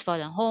used for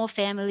the whole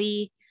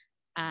family.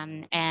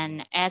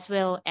 And as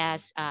well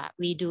as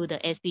we do the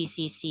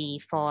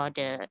SBCC for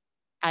the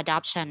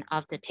adoption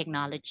of the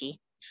technology.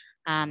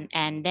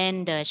 And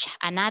then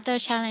another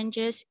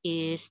challenges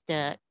is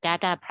the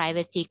data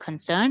privacy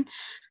concern.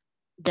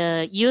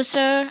 The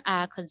user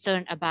are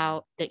concerned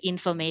about the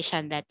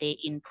information that they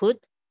input.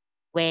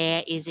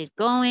 Where is it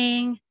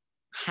going?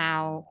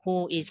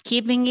 Who is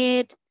keeping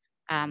it?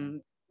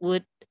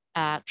 Would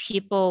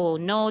people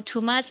know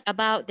too much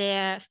about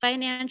their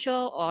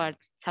financial or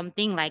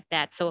something like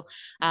that? So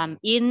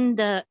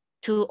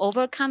to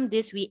overcome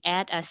this, we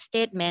add a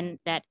statement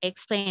that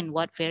explains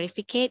what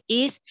verificate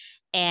is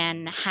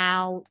and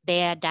how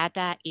their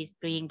data is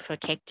being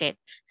protected.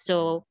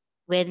 So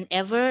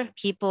whenever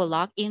people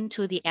log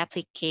into the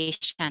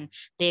application,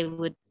 they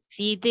would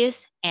see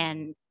this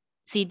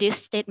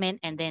statement,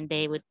 and then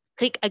they would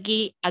click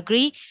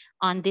agree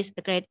on this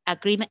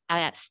agreement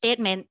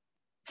statement,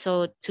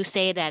 so to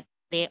say that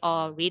they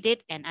all read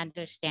it and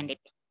understand it.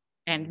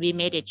 And we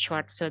made it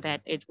short so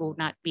that it will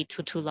not be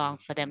too long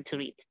for them to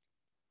read.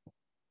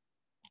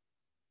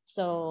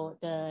 So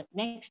the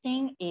next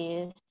thing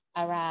is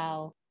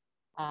around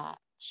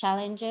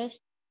challenges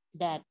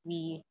that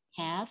we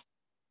have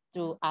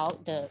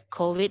throughout the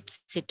COVID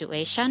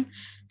situation.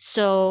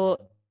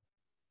 So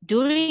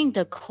during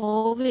the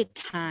COVID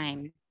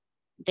time,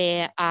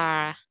 there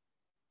are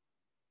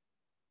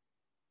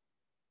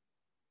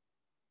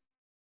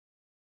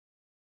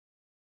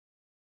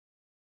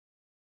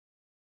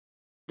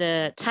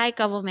the Thai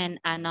government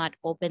are not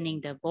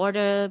opening the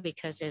border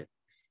because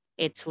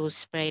it will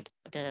spread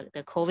the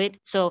COVID.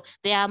 So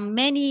there are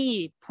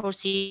many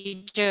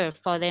procedures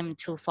for them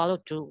to follow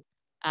through.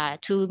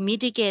 To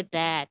mitigate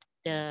that,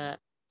 the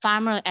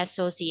farmer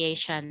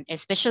association,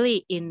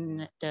 especially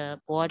in the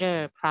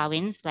border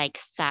province like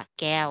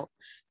Sakeo,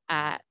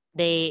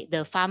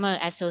 the farmer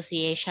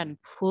association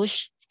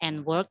push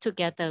and work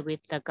together with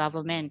the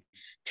government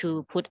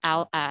to put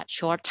out a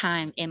short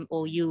time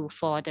MOU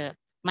for the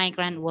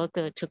migrant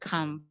worker to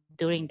come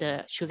during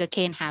the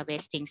sugarcane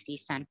harvesting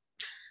season.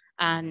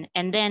 And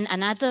then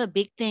another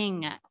big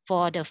thing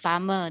for the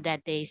farmer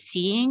that they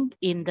seeing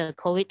in the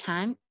COVID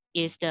time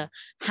is the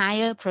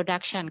higher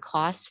production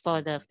costs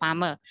for the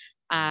farmer.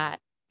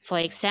 For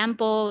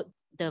example,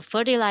 the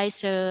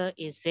fertilizer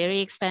is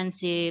very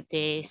expensive.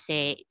 They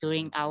say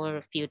during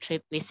our field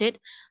trip visit,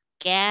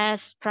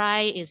 gas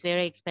price is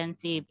very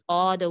expensive,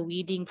 all the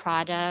weeding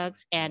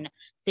products, and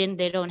since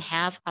they don't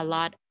have a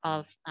lot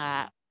of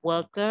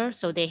workers,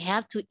 so they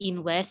have to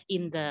invest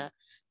in the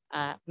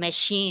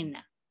machine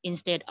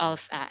instead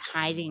of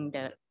hiring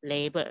the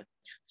labor.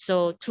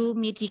 So to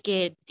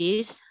mitigate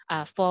this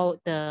for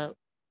the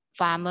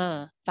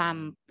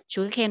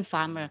sugarcane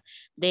farmer,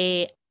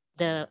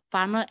 the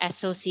farmer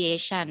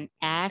association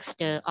asked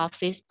the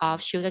Office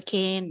of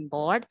Sugarcane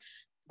Board,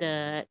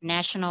 the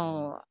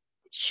national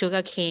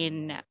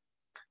sugarcane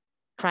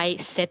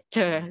price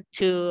setter,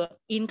 to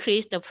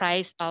increase the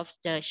price of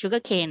the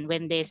sugarcane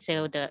when they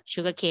sell the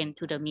sugarcane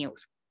to the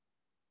mills.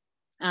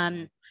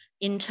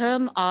 In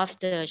terms of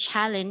the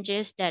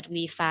challenges that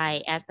we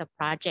find as a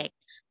project,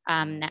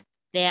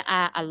 there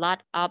are a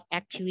lot of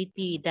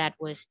activity that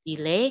was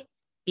delayed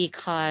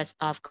because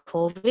of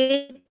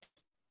COVID.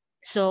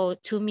 So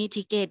to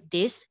mitigate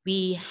this,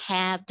 we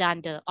have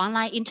done the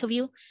online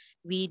interview.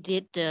 We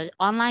did the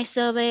online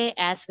survey,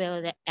 as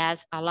well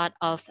as a lot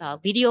of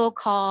video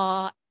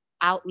call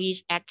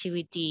outreach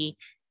activity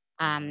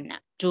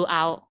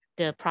throughout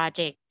the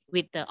project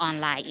with the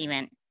online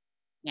event.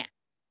 Yeah.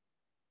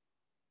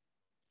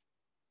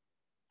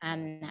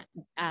 And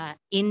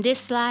in this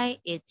slide,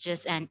 it's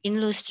just an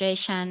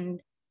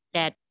illustration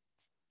that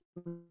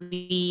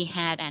we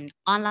had an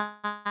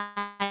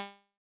online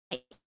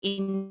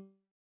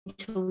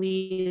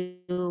interview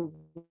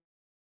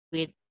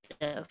with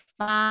the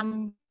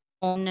farm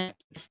owner,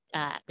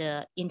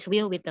 the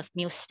interview with the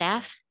mill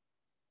staff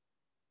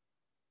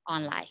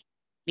online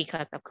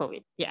because of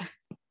COVID. Yeah.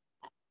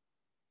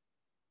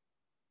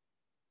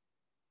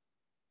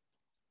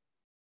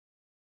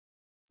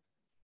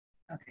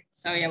 Okay,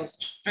 sorry, I was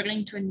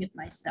struggling to unmute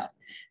myself.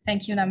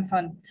 Thank you,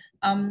 Namfon.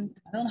 I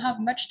don't have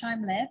much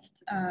time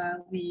left.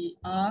 We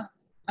are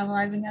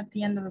arriving at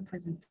the end of the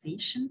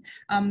presentation.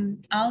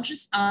 I'll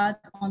just add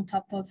on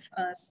top of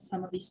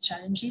some of these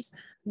challenges,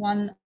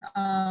 one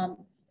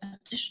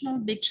additional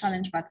big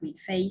challenge that we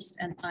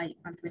faced, and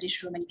I'm pretty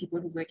sure many people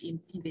who work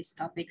in this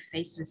topic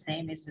face the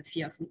same, is the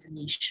fear of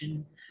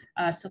retaliation.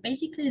 So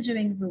basically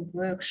during the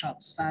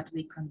workshops that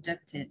we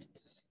conducted,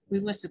 we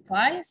were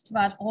surprised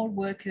that all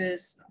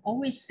workers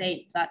always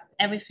say that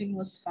everything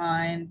was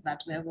fine,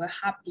 that they were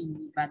happy,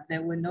 that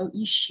there were no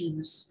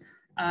issues,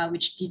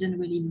 which didn't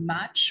really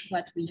match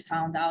what we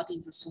found out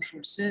in the social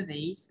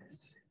surveys.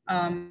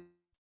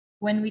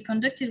 When we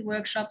conducted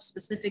workshops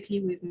specifically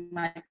with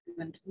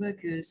migrant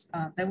workers,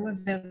 they were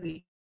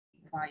very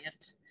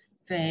quiet.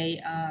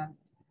 They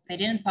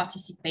didn't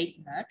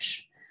participate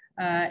much.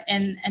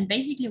 And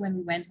basically when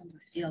we went on the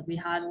field, we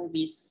had all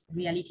this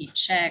reality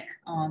check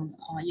on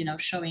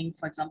showing,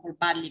 for example,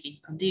 bad living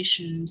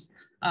conditions,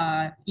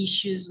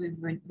 issues with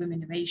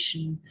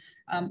remuneration.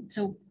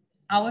 So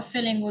our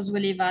feeling was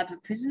really that the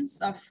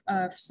presence of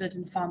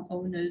certain farm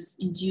owners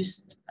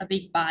induced a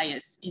big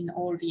bias in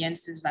all the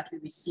answers that we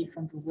received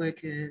from the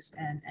workers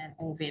and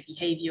all their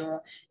behavior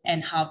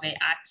and how they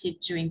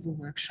acted during the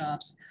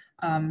workshops.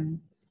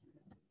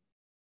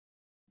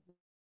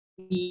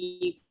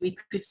 We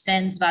could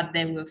sense that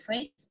they were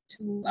afraid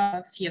to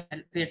fear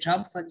their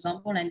job, for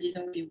example, and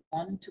didn't really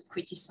want to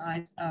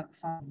criticize the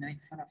farmer in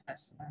front of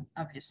us,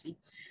 obviously.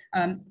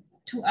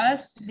 To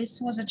us, this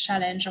was a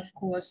challenge, of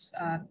course,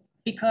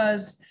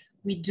 because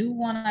we do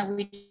want to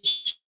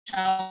reach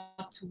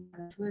out to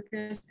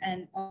workers,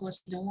 and of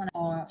course we don't want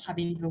to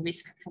having the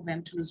risk for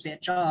them to lose their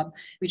job,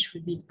 which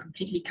would be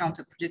completely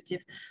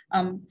counterproductive.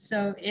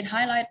 So it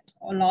highlights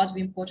a lot the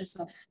importance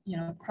of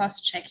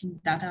cross-checking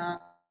data,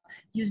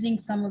 using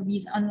some of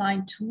these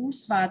online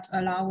tools that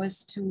allow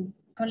us to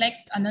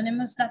collect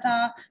anonymous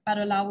data, that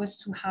allow us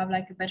to have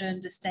like a better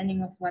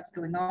understanding of what's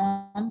going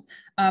on,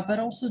 but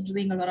also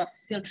doing a lot of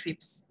field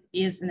trips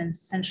is an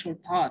essential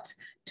part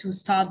to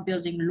start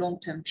building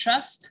long-term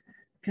trust,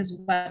 because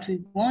what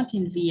we want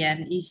in the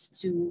end is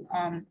to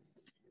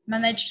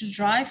manage to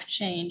drive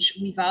change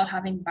without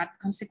having bad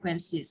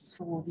consequences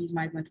for these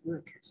migrant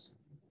workers.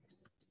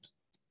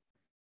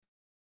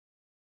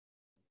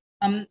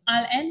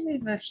 I'll end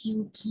with a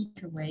few key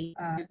takeaways.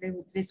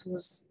 This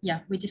was,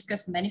 we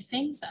discussed many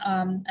things,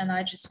 and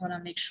I just want to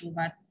make sure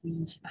that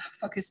we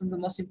focus on the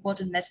most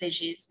important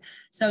messages.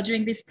 So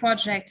during this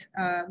project,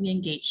 we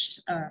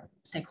engaged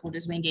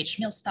stakeholders, we engaged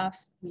mill staff,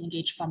 we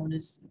engaged farm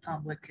owners,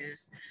 farm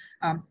workers.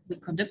 We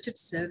conducted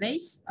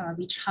surveys,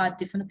 which had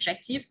different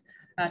objectives.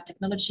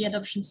 Technology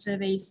adoption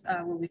surveys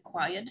were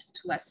required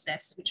to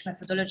assess which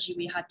methodology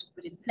we had to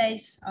put in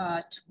place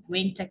to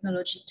bring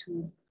technology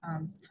to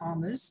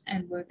farmers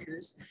and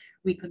workers.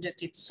 We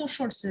conducted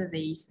social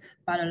surveys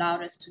that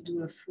allowed us to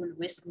do a full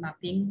risk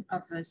mapping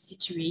of the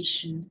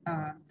situation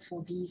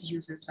for these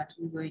users that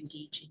we were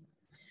engaging.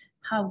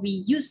 How we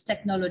use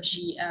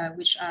technology,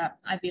 which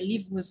I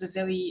believe was a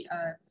very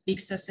big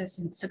success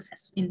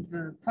in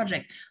the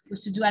project,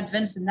 was to do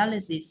advanced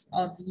analysis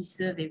of these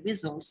survey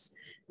results,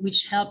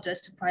 which helped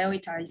us to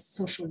prioritize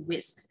social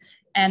risks.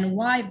 And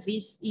why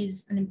this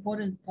is an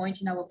important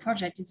point in our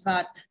project is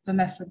that the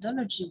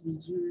methodology we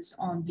use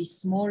on this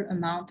small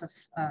amount of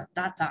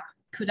data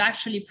could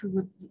actually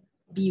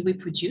be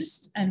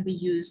reproduced and be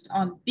used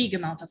on big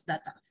amount of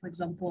data. For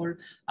example,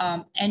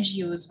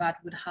 NGOs that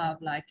would have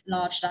like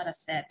large data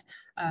set,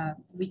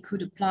 we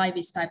could apply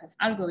this type of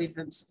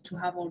algorithms to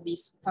have all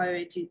this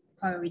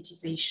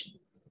prioritization.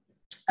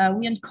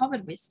 We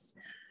uncovered risks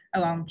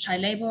around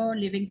child labor,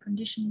 living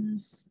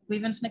conditions,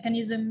 grievance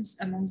mechanisms,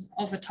 among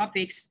other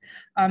topics.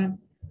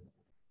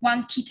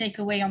 One key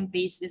takeaway on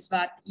this is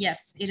that,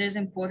 yes, it is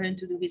important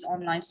to do these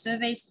online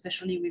surveys,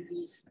 especially with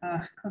this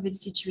COVID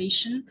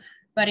situation,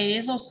 but it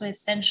is also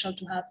essential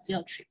to have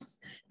field trips,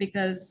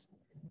 because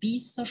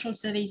these social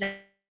surveys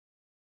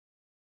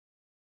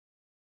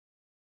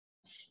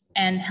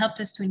and helped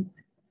us to,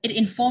 it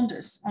informed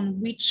us on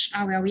which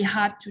area we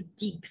had to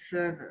dig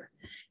further.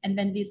 And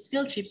then these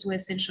field trips were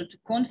essential to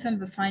confirm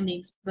the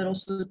findings, but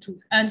also to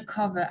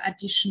uncover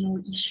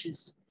additional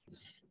issues.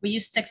 We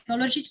used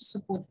technology to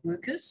support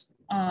workers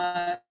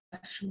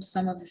through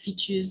some of the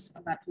features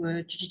that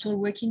were digital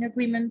working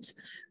agreement,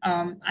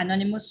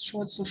 anonymous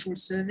short social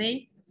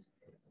survey.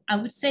 I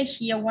would say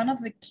here, one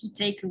of the key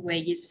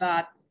takeaways is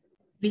that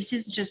this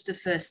is just the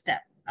first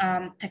step.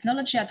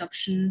 Technology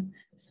adoption,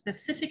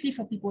 specifically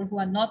for people who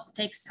are not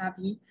tech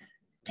savvy,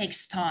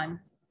 takes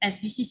time.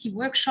 SBCC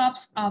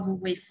workshops are the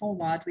way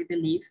forward, we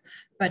believe,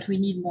 but we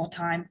need more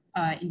time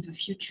in the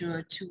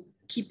future to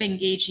keep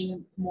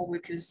engaging more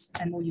workers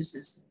and more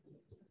users.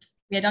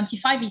 we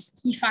identify these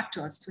key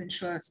factors to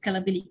ensure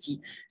scalability.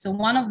 So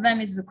one of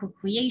them is the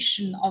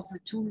co-creation of the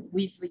tool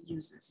with the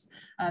users.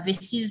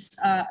 This is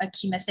a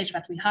key message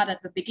that we had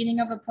at the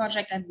beginning of the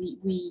project, and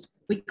we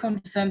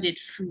confirmed it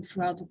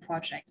throughout the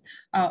project.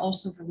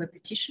 Also the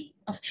repetition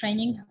of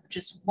training.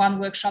 Just one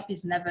workshop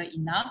is never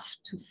enough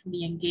to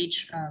fully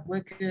engage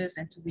workers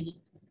and to really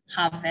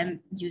have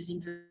them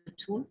using the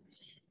tool.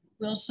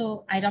 We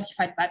also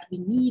identified that we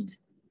need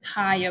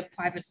higher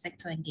private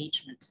sector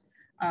engagement.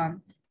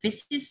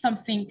 This is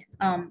something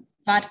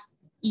that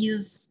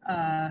is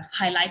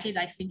highlighted,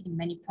 I think, in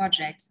many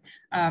projects,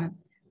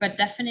 but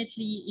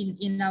definitely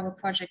in our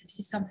project, this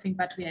is something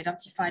that we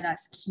identified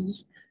as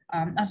key,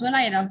 as well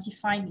as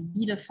identifying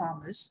leader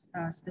farmers,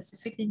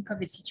 specifically in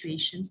COVID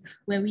situations,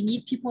 where we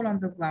need people on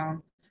the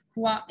ground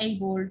who are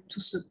able to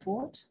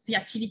support the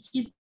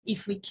activities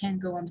if we can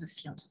go on the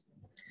field.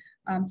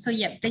 So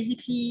yeah,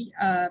 basically,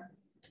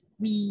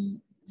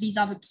 these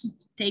are the key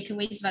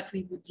takeaways that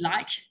we would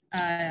like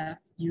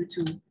you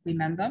to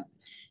remember.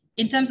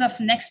 In terms of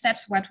next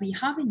steps, what we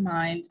have in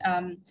mind,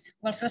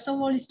 well, first of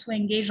all, is to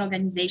engage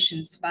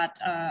organizations that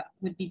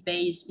would be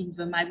based in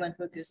the migrant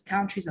workers'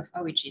 countries of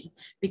origin,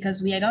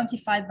 because we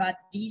identified that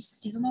these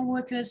seasonal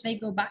workers, they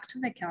go back to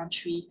their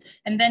country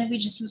and then we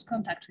just lose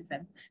contact with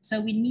them.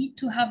 So we need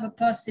to have a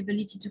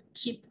possibility to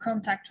keep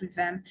contact with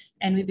them.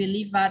 And we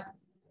believe that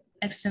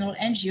external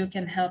NGO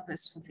can help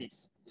us for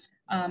this.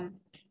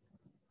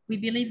 We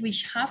believe we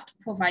have to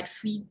provide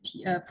free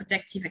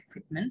protective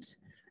equipment.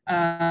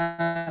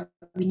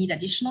 We need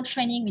additional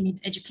training, we need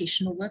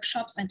educational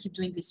workshops, and keep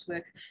doing this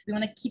work. We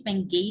want to keep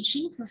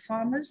engaging the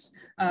farmers.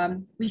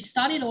 We've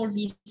started all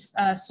these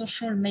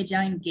social media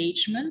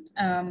engagement,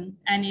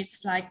 and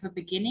it's like the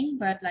beginning,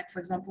 but like, for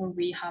example,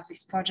 we have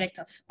this project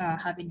of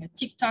having a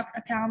TikTok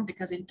account,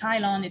 because in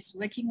Thailand, it's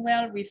working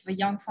well with the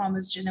young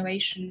farmers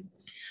generation.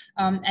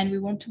 And we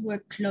want to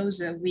work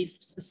closer with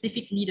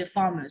specific leader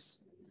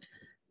farmers.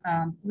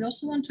 We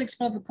also want to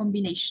explore the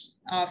combination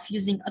of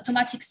using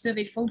automatic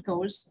survey phone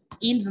calls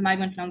in the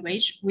migrant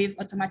language with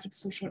automatic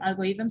social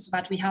algorithms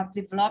that we have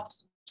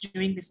developed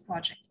during this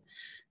project.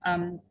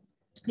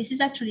 This is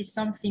actually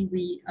something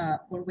we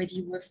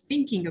already were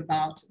thinking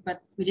about,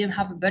 but we didn't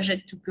have a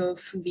budget to go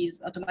through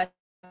these automatic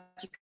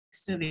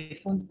survey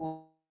phone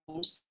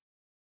calls.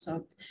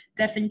 So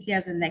definitely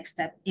as a next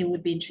step, it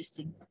would be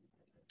interesting.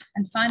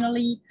 And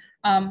finally,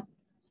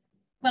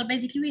 well,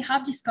 basically, we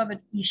have discovered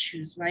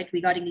issues, right,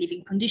 regarding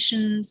living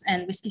conditions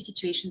and risky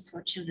situations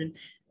for children.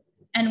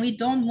 And we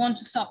don't want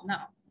to stop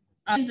now.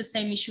 The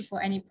same issue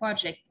for any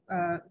project.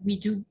 We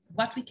do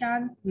what we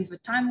can with the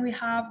time we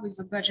have, with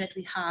the budget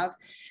we have.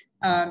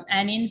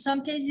 And in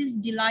some cases,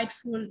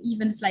 delightful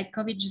events like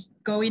COVID just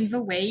go in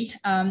the way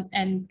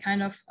and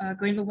kind of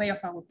go in the way of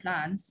our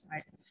plans,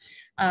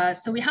 right?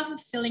 So we have a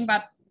feeling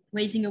that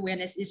raising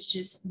awareness is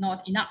just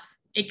not enough.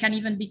 It can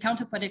even be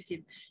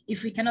counterproductive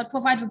if we cannot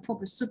provide the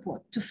proper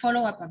support to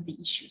follow up on the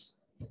issues.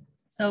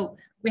 So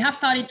we have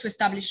started to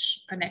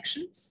establish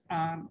connections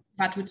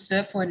that would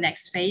serve for a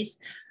next phase,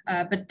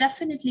 but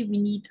definitely we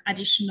need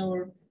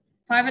additional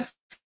private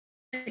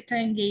sector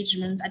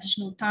engagement,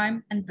 additional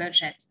time and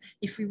budget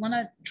if we want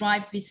to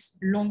drive this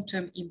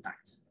long-term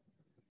impact.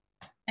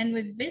 And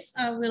with this,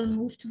 I will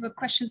move to the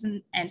questions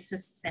and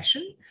answers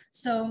session.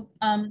 So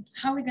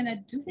how are we going to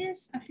do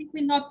this? I think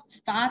we're not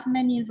that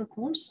many in the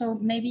call. So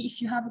maybe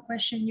if you have a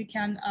question, you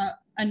can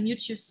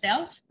unmute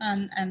yourself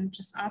and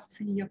just ask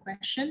freely your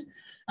question.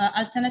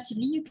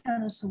 Alternatively, you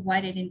can also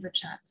write it in the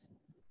chat.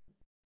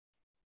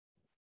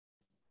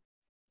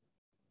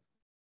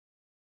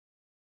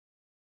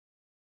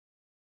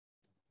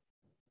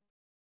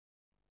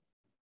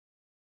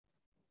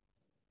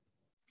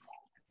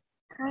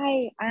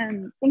 Hi,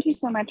 thank you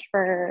so much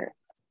for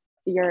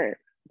your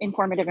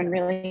informative and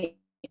really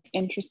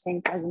interesting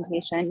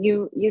presentation.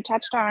 You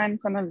touched on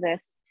some of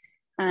this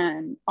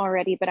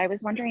already, but I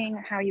was wondering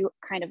how you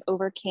kind of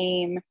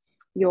overcame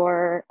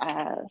your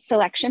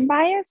selection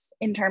bias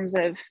in terms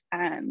of,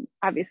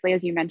 obviously,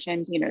 as you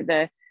mentioned, you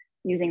know,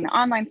 using the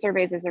online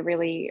surveys is a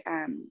really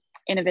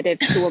innovative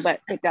tool,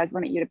 but it does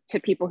limit you to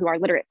people who are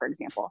literate, for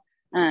example,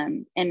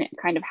 and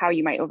kind of how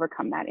you might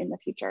overcome that in the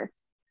future.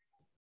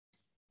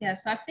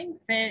 Yes, I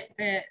think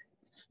the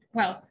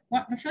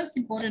first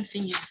important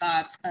thing is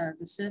that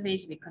the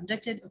surveys we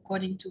conducted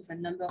according to the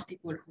number of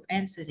people who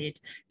answered it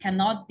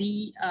cannot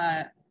be,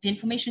 the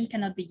information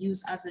cannot be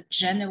used as a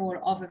general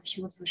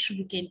overview of the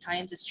sugarcane Thai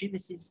industry.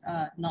 This is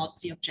not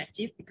the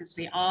objective, because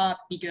there are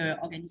bigger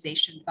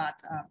organizations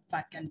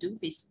that can do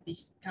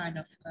this kind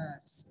of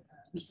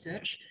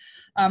research.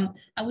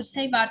 I would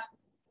say that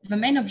the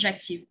main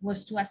objective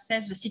was to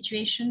assess the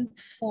situation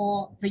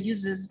for the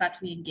users that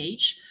we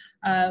engage.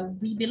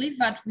 We believe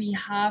that we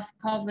have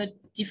covered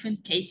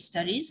different case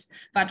studies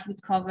that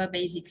would cover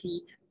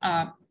basically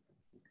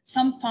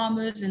some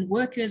farmers and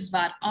workers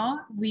that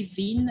are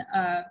within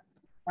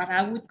what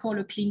I would call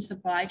a clean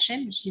supply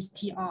chain, which is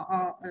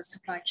TRR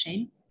supply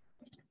chain.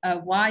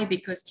 Why?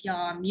 Because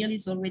TRR Meal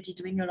is already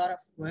doing a lot of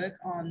work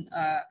on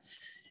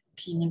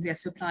cleaning their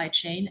supply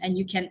chain, and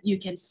you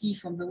can see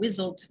from the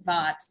result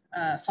that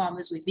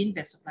farmers within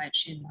their supply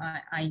chain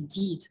are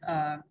indeed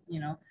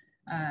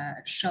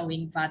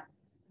showing that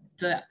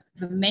the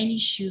main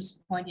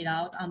issues pointed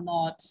out are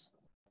not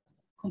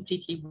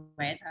completely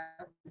red,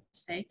 I would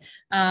say.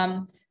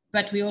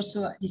 But we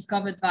also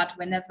discovered that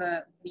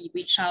whenever we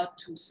reach out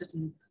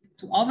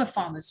to other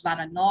farmers that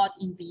are not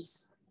in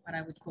this, what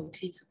I would call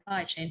clean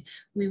supply chain,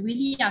 we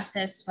really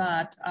assess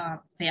that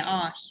there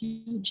are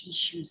huge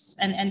issues.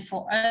 And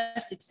for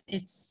us,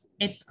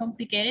 it's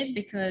complicated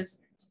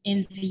because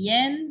in the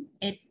end,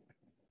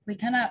 we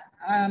cannot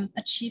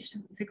achieve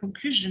the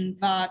conclusion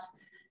that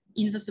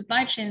in the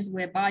supply chains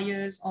where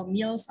buyers or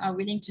mills are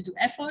willing to do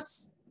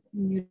efforts,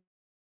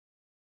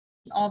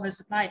 other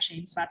supply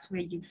chains, that's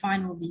where you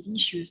find all these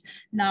issues.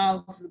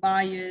 Now the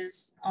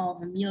buyers or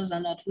the mills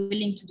are not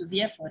willing to do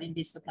the effort in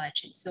this supply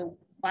chain. So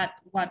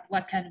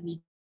what can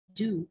we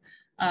do?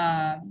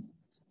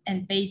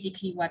 And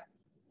basically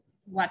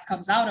what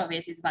comes out of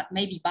it is that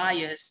maybe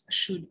buyers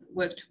should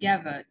work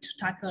together to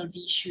tackle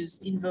the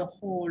issues in the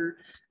whole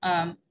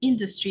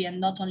industry and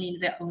not only in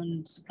their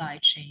own supply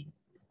chain.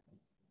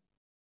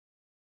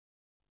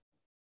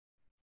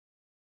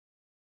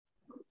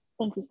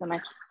 Thank you so much.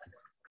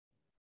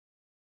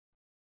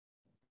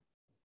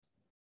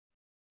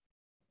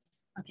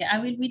 Okay, I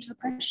will read the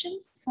question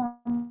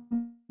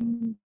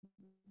from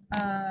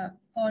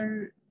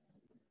Paul.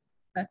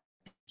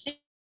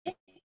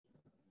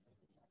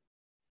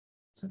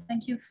 So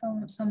thank you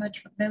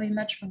very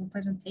much for the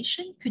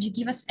presentation. Could you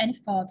give us any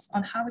thoughts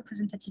on how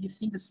representative you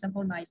think the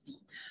sample might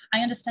be? I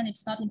understand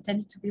it's not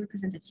intended to be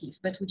representative,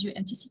 but would you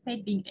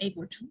anticipate being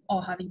able to,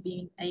 or having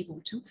been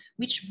able to,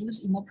 reach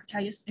views in more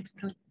precarious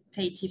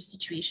exploitative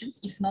situations?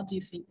 If not, do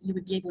you think you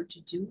would be able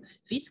to do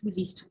this with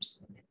these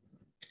tools?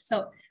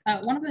 So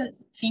one of the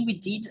things we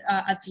did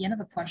at the end of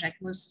the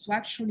project was to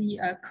actually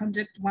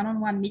conduct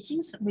one-on-one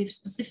meetings with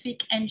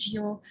specific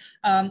NGO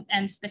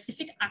and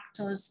specific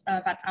actors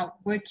that are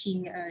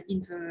working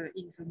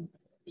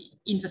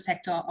in the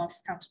sector of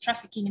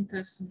counter-trafficking in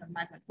person of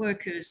migrant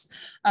workers.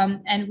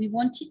 And we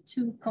wanted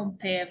to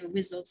compare the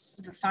results,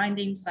 the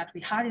findings that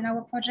we had in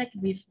our project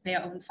with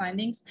their own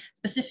findings,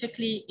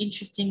 specifically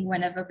interesting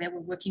whenever they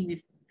were working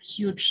with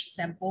huge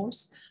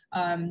samples.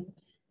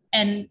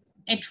 And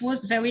it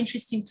was very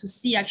interesting to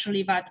see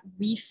actually that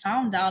we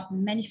found out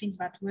many things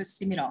that were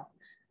similar.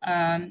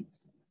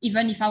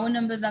 Even if our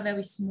numbers are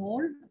very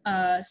small,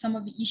 some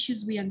of the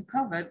issues we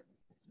uncovered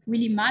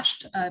really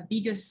matched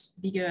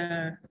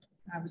bigger,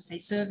 I would say,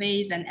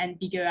 surveys and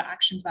bigger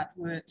actions that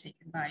were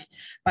taken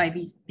by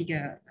these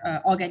bigger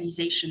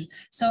organizations.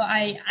 So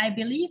I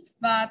believe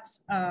that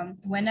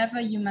whenever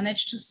you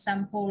manage to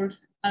sample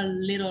a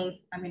little,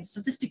 I mean,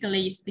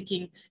 statistically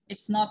speaking,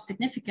 it's not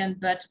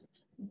significant, but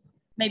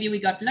maybe we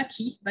got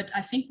lucky, but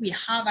I think we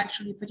have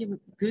actually pretty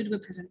good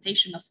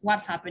representation of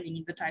what's happening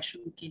in the Thai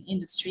sugarcane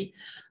industry.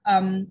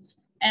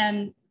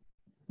 And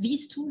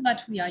these tools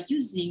that we are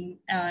using,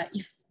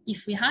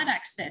 if we had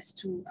access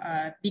to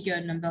a bigger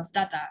number of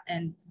data,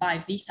 and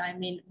by this I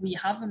mean we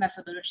have a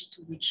methodology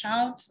to reach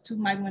out to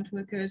migrant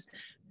workers,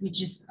 we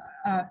just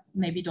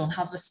maybe don't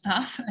have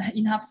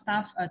enough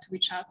staff to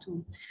reach out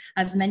to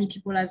as many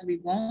people as we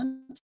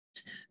want.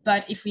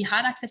 But if we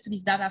had access to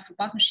this data through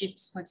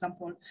partnerships, for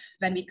example,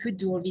 then we could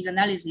do all these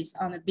analyses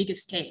on a bigger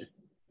scale.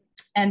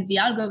 And the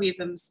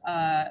algorithms,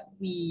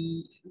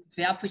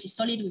 they are pretty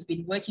solid. We've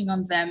been working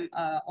on them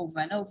over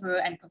and over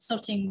and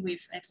consulting with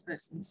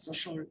experts in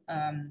social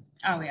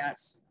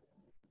areas.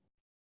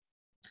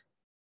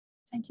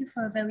 Thank you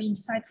for a very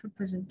insightful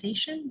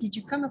presentation. Did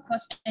you come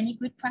across any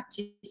good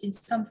practice in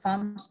some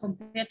farms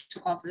compared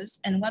to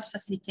others, and what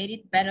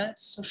facilitated better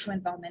social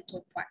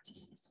environmental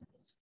practices?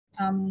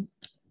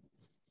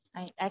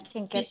 I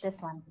can get this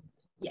one.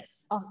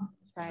 Yes. Oh,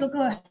 sorry.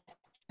 Go ahead.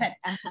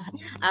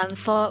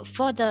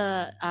 For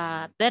the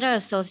better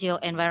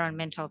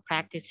socio-environmental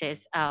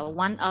practices,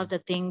 one of the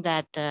things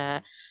that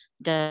the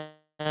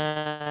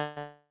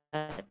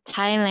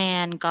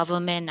Thailand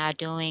government are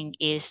doing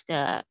is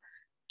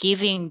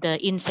giving the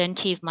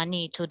incentive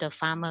money to the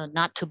farmer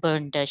not to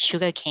burn the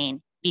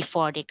sugarcane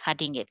before they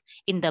cutting it.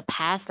 In the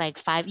past, like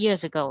 5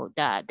 years ago,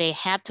 they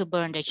had to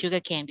burn the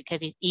sugarcane because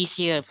it's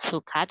easier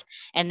to cut,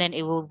 and then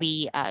it will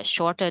be a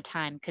shorter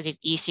time because it's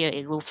easier,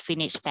 it will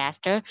finish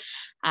faster.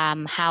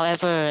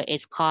 However,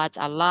 it's caused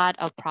a lot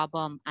of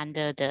problem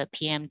under the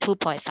PM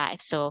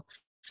 2.5. So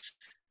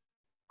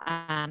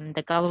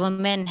the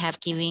government have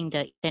given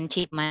the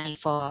incentive money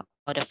for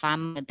the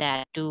farmer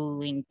that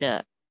doing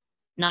the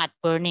not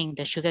burning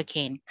the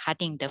sugarcane,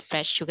 cutting the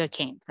fresh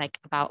sugarcane, like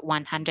about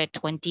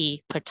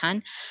 120 per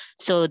ton.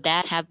 So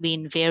that have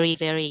been very,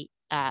 very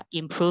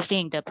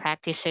improving the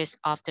practices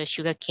of the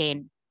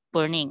sugarcane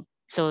burning.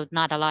 So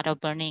not a lot of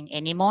burning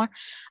anymore.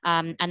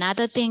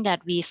 Another thing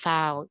that we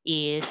found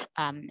is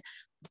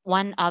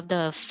one of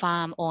the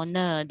farm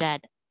owner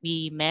that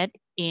we met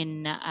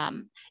in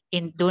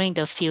during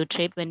the field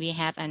trip when we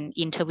have an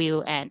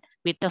interview and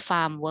with the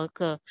farm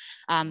worker,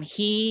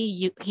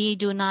 he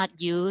do not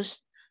use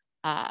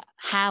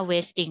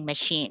harvesting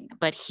machine,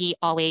 but he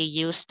always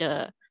used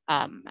the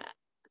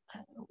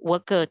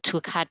worker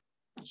to cut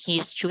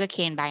his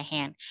sugarcane by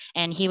hand.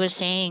 And he was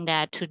saying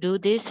that to do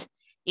this,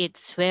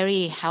 it's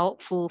very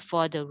helpful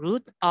for the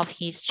root of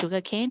his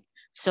sugarcane.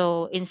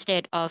 So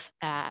instead of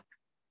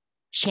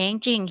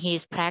changing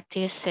his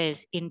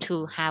practices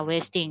into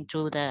harvesting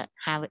through the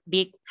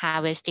big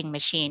harvesting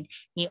machine,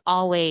 he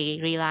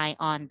always rely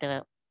on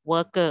the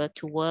worker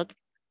to work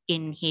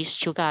in his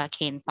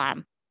sugarcane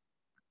farm.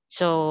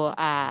 So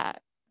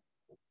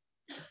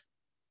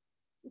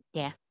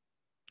yeah,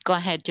 go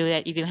ahead,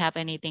 Juliet, if you have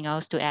anything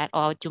else to add,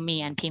 or to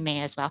me and Pime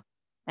as well.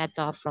 That's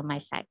all from my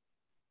side.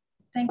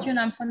 Thank you,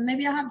 Namfon.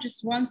 Maybe I have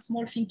just one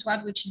small thing to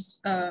add, which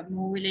is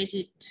more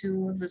related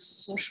to the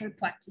social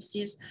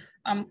practices.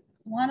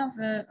 One of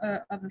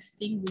the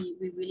things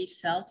we really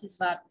felt is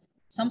that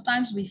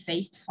sometimes we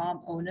faced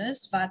farm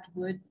owners that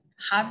were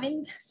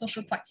having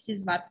social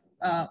practices that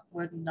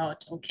were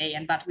not okay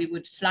and that we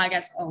would flag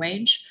as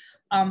orange,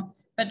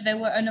 but they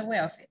were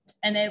unaware of it.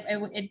 And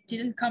it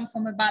didn't come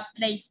from a bad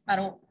place at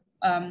all.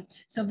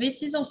 So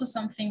this is also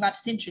something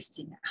that's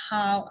interesting,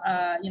 how,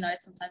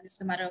 it's sometimes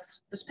it's a matter of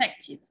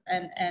perspective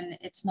and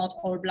it's not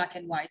all black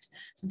and white.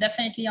 So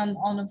definitely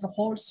on the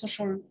whole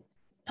social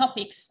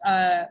topics,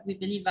 we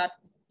believe that,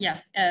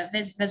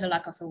 there's a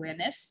lack of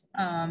awareness.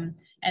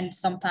 And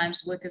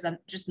sometimes workers are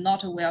just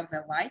not aware of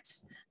their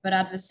rights. But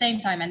at the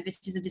same time, and this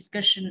is a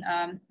discussion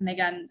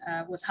Megan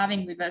was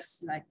having with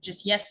us like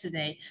just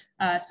yesterday,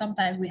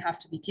 sometimes we have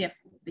to be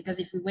careful, because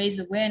if we raise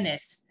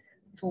awareness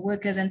for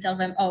workers and tell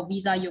them, oh,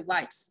 these are your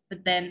rights,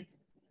 but then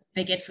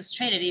they get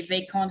frustrated if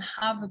they can't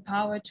have the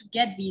power to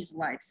get these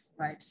rights,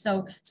 right?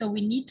 So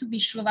we need to be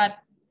sure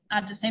that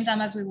at the same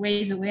time as we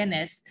raise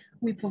awareness,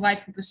 we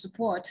provide people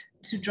support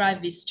to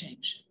drive this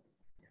change.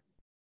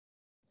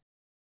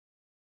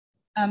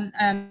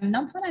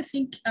 Namfon, I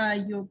think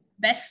you're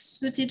best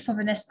suited for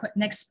the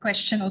next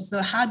question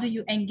also. How do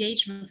you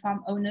engage with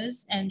farm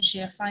owners and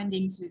share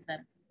findings with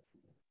them?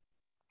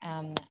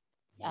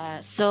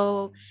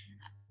 So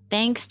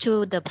thanks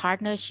to the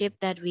partnership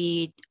that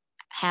we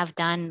have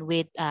done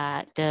with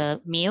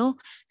the mill.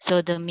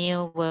 So the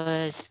mill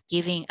was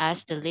giving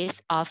us the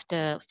list of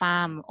the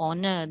farm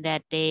owner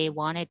that they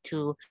wanted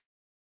to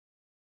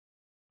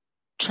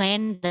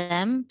train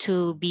them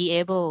to be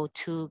able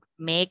to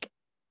make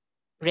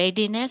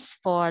readiness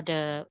for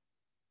the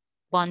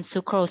Bon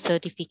Sucro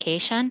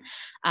certification.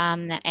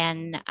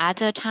 And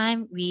other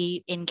time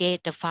we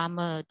engage the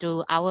farmer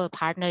through our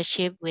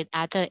partnership with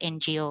other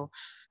NGO,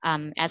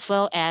 as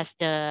well as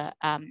the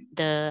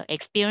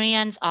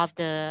experience of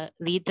the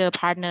leader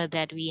partner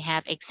that we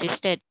have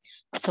existed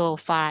so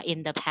far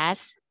in the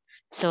past.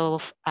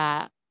 So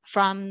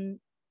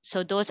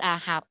those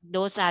are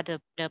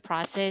the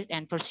process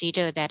and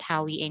procedure that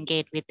how we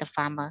engage with the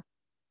farmer.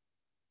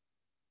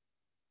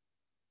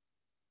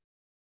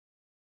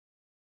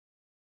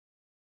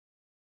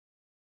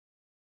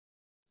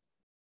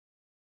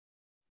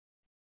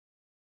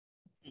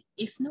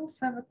 If no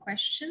further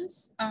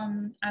questions,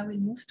 I will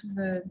move to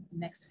the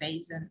next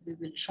phase and we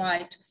will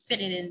try to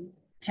fit it in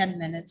 10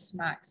 minutes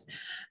max.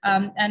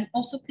 And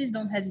also please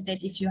don't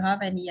hesitate if you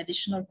have any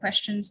additional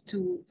questions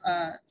to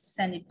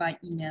send it by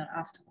email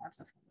afterwards,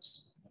 of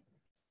course.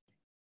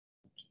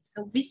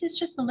 So this is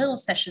just a little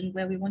session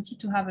where we wanted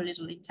to have a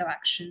little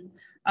interaction.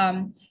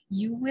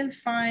 You will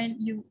find,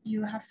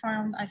 you have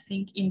found, I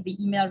think, in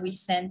the email we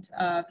sent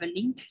the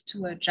link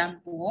to a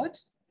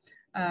Jamboard,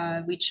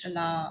 which will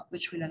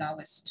allow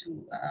us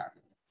to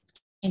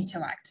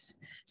interact.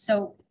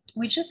 So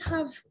we just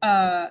have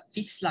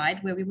this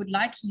slide where we would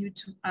like you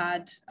to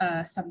add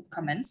some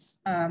comments.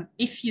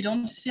 If you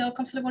don't feel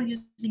comfortable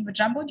using the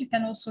Jamboard, you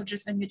can also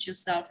just unmute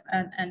yourself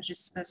and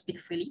just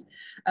speak freely.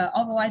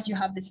 Otherwise, you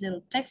have this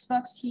little text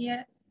box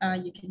here.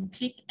 You can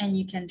click and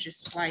you can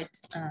just write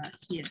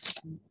here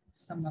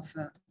some of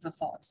the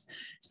thoughts.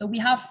 So we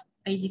have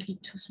basically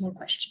two small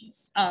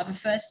questions. The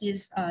first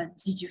is,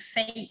 did you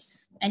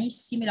face any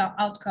similar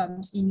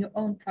outcomes in your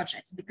own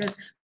projects? Because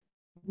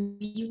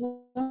we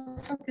were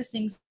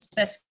focusing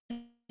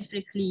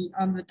specifically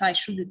on the Thai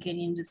sugarcane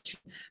industry.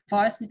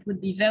 For us, it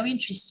would be very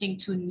interesting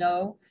to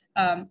know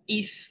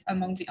if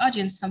among the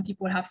audience, some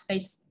people have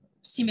faced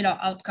similar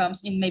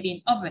outcomes in maybe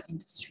in other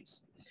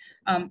industries.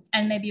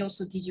 And maybe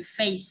also, did you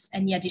face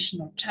any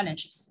additional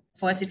challenges?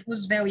 For us, it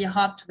was very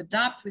hard to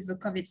adapt with the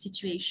COVID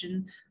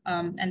situation.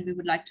 And we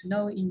would like to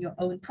know in your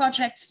own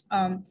projects,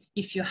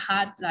 if you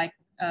had like,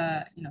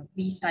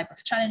 these type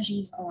of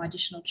challenges or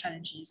additional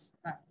challenges,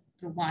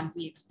 the one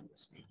we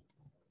exposed.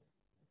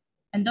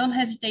 And don't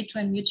hesitate to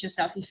unmute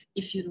yourself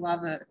if you'd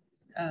rather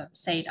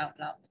say it out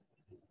loud.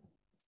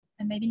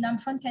 And maybe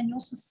Namfon, can you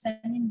also send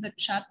in the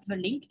chat the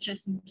link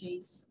just in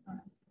case,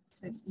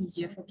 so it's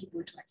easier for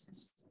people to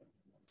access.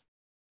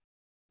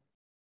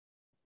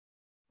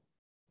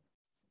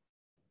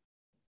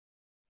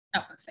 Oh,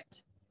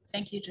 perfect.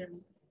 Thank you,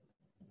 Jeremy.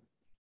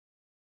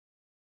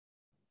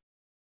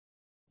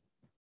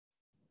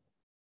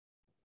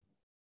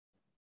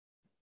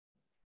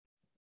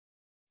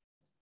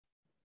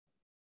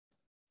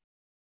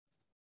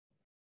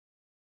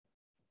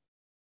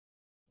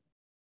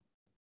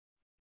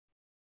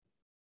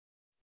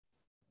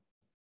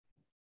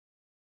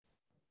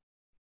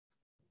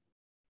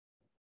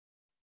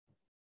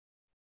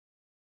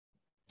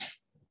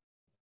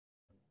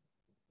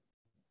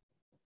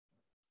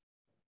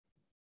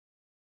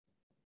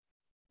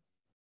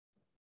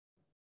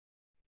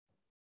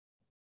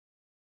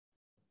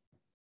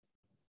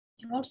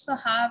 You also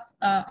have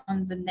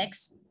on the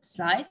next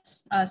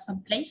slides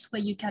some place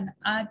where you can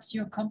add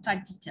your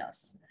contact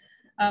details.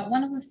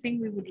 One of the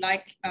things we would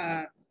like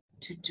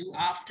to do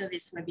after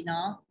this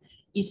webinar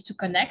is to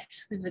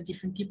connect with the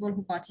different people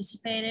who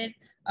participated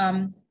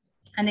and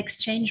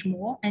exchange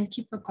more and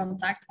keep the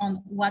contact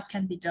on what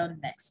can be done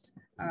next.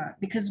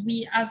 Because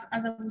we, as I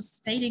was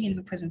stating in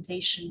the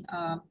presentation,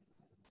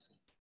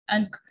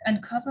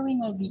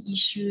 uncovering all the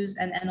issues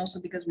and also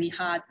because we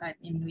had,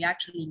 we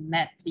actually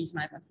met these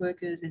migrant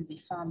workers and the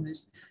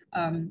farmers,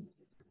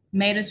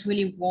 made us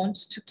really want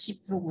to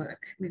keep the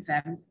work with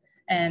them.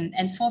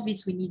 And for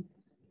this, we need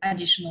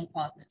additional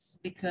partners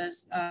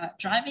because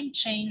driving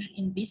change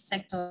in these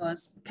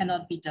sectors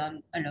cannot be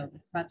done alone.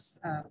 That's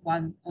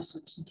one also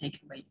key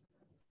takeaway.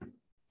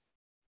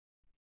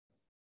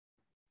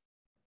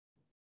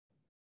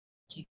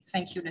 Okay,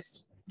 thank you,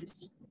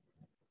 Lucy.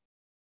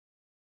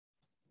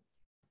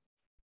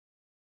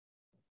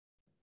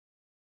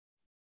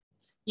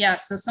 Yeah,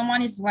 so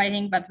someone is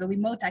writing, but the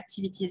remote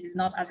activities is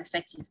not as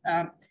effective.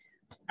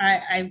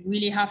 I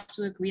really have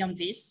to agree on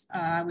this.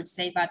 I would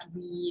say that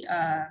we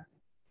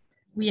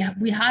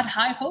had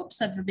high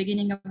hopes at the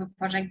beginning of the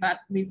project that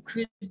we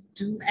could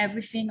do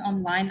everything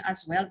online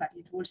as well, but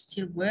it will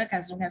still work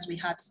as long as we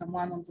had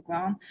someone on the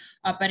ground.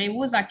 But it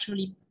was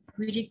actually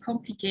pretty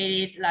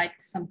complicated, like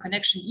some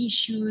connection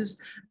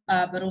issues,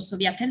 but also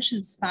the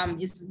attention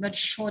span is much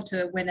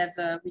shorter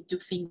whenever we do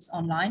things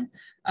online.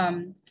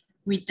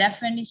 We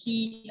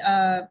definitely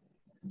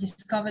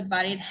discovered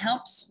that it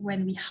helps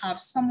when we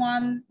have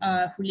someone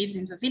who lives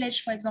in the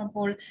village, for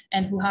example,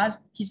 and who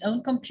has his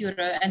own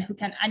computer and who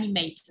can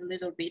animate a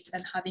little bit,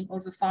 and having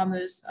all the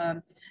farmers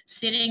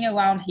sitting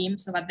around him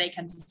so that they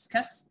can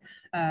discuss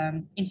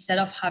instead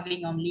of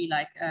having only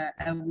like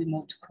a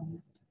remote call.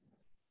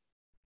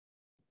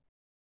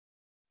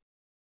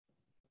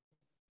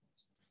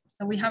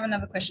 So we have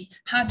another question.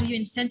 How do you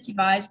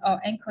incentivize or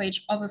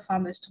encourage other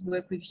farmers to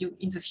work with you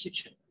in the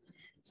future?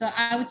 So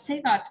I would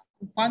say that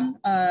one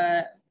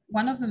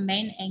of the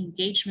main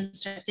engagement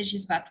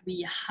strategies that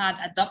we had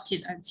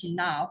adopted until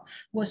now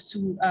was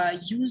to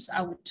use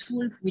our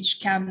tool, which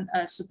can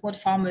support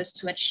farmers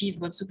to achieve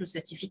Botsuku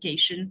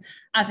certification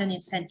as an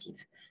incentive.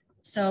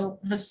 So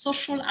the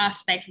social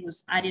aspect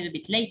was added a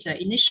bit later.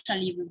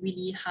 Initially, we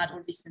really had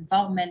all this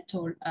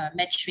environmental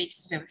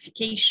metrics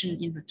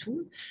verification in the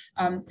tool.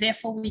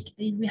 Therefore,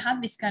 we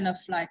had this kind of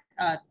like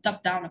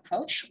top-down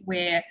approach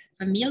where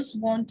the mills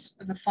want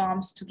the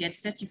farms to get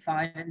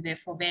certified, and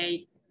therefore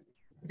they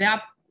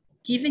are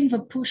giving the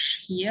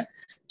push here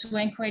to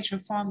encourage the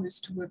farmers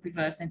to work with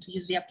us and to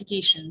use the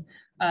application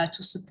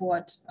to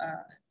support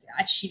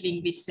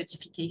achieving this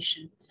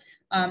certification.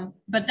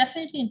 But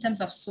definitely in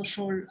terms of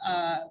social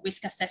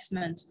risk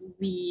assessment,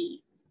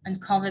 we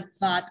uncovered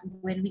that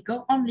when we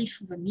go only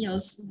through the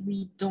mills,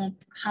 we don't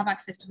have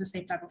access to the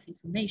same type of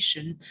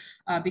information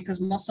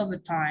because most of the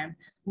time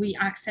we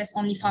access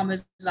only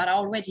farmers that are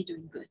already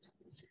doing good.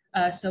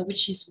 So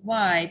which is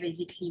why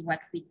basically what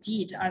we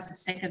did as a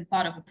second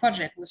part of the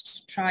project was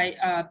to try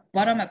a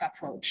bottom-up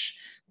approach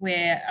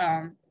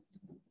where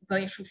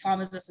going through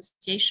Farmers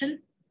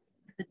Association,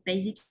 but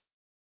basically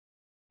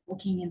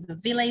working in the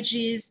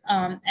villages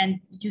and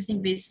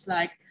using this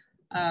like,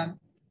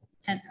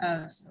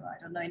 so I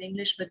don't know in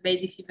English, but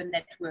basically the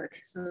network.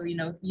 So,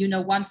 you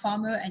know one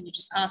farmer and you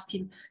just ask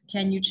him,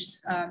 can you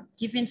just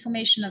give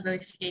information or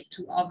verify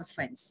to other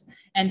friends?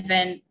 And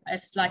then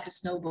it's like a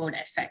snowball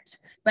effect.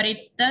 But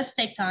it does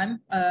take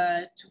time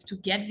to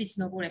get this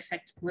snowball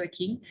effect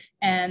working.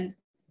 And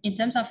in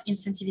terms of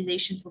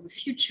incentivization for the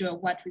future,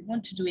 what we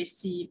want to do is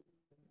to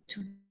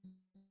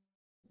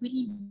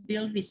really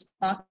build these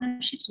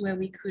partnerships where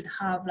we could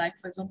have, like,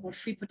 for example,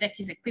 free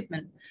protective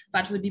equipment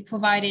that would be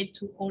provided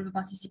to all the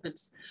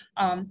participants.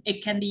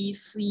 It can be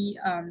free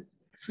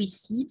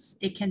seeds.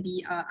 It can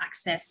be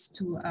access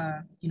to,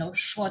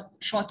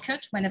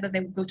 shortcut whenever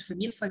they go to the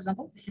mill, for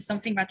example. This is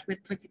something that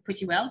works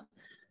pretty well.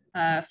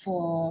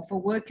 For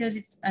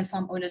workers and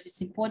farm owners,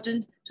 it's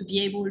important to be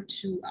able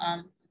to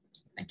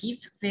give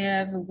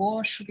the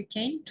raw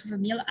sugarcane to the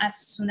mill as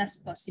soon as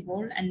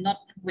possible and not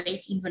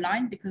wait in the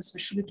line because the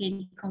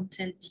sugarcane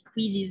content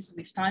decreases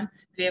with time,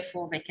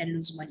 therefore they can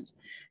lose money.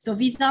 So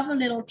these are the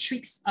little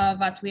tricks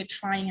that we're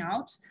trying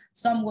out.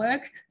 Some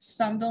work,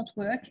 some don't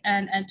work,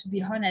 and to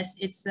be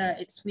honest, it's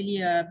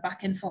really a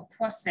back and forth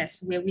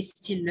process where we're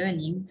still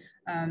learning,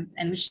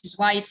 and which is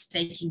why it's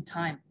taking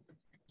time.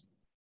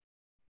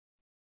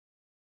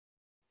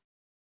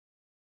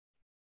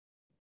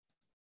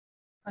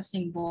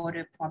 Crossing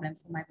border problem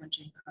for migrant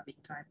during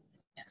COVID time.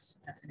 Yes,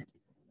 definitely.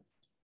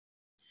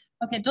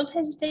 Okay, don't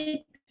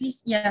hesitate,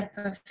 please. Yeah,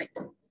 perfect.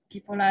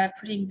 People are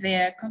putting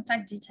their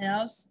contact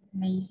details.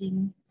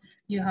 Amazing.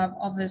 You have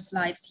other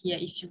slides here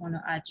if you want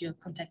to add your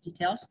contact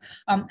details.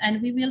 And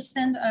we will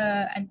send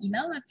an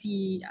email at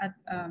the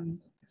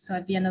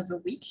end of the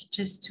week,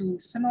 just to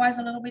summarize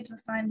a little bit the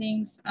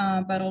findings,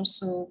 but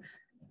also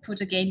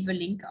put again the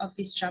link of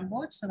this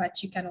Jamboard so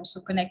that you can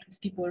also connect with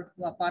people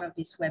who are part of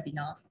this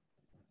webinar.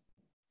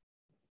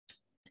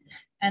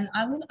 And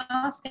I will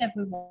ask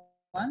everyone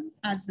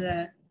as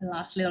a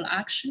last little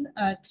action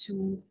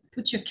to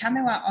put your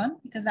camera on,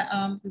 because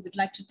we would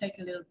like to take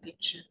a little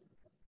picture.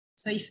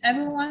 So if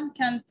everyone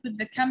can put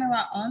the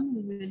camera on,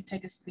 we will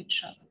take a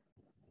screenshot.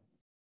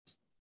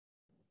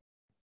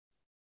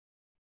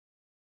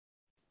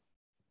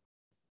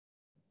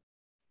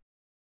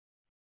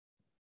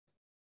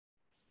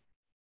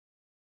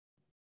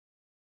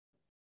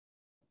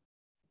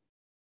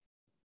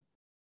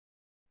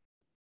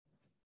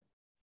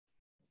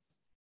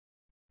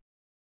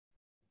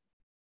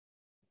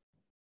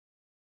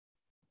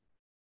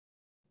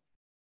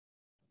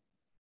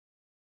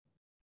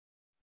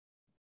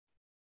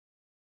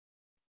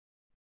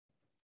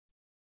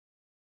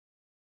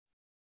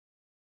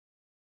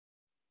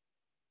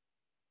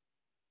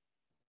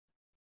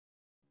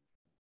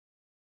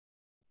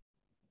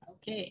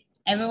 Okay,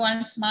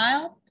 everyone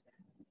smile.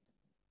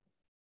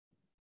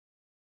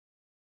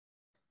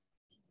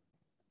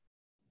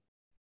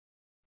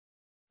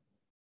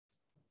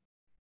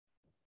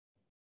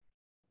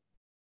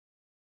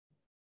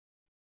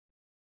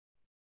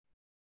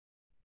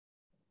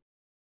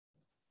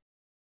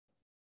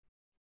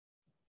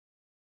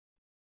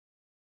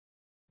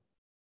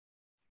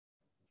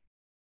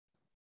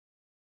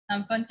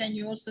 Fun, can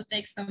you also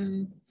take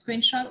some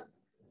screenshot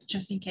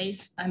just in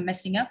case I'm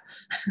messing up?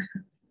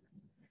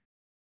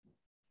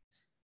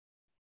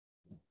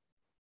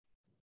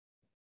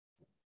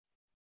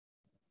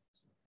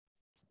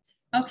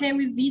 Okay,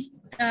 with these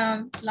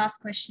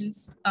last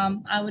questions,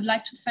 I would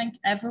like to thank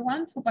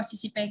everyone for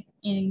participating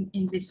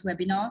in this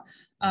webinar.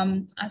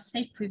 As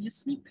said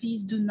previously,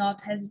 please do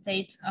not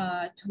hesitate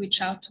to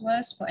reach out to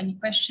us for any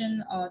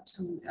question, or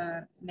to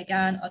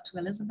Megan or to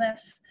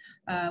Elizabeth.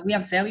 We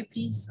are very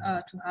pleased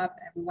to have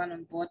everyone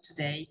on board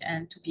today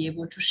and to be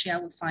able to share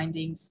our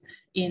findings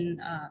in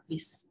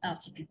this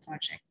LTP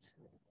project.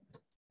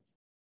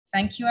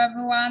 Thank you,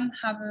 everyone.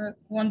 Have a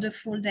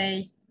wonderful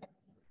day.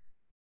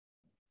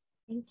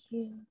 Thank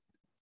you.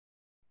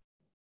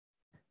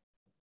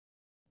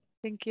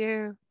 Thank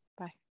you.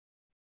 Bye.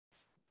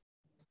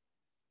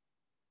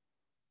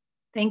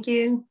 Thank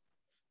you.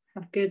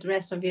 Have a good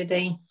rest of your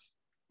day.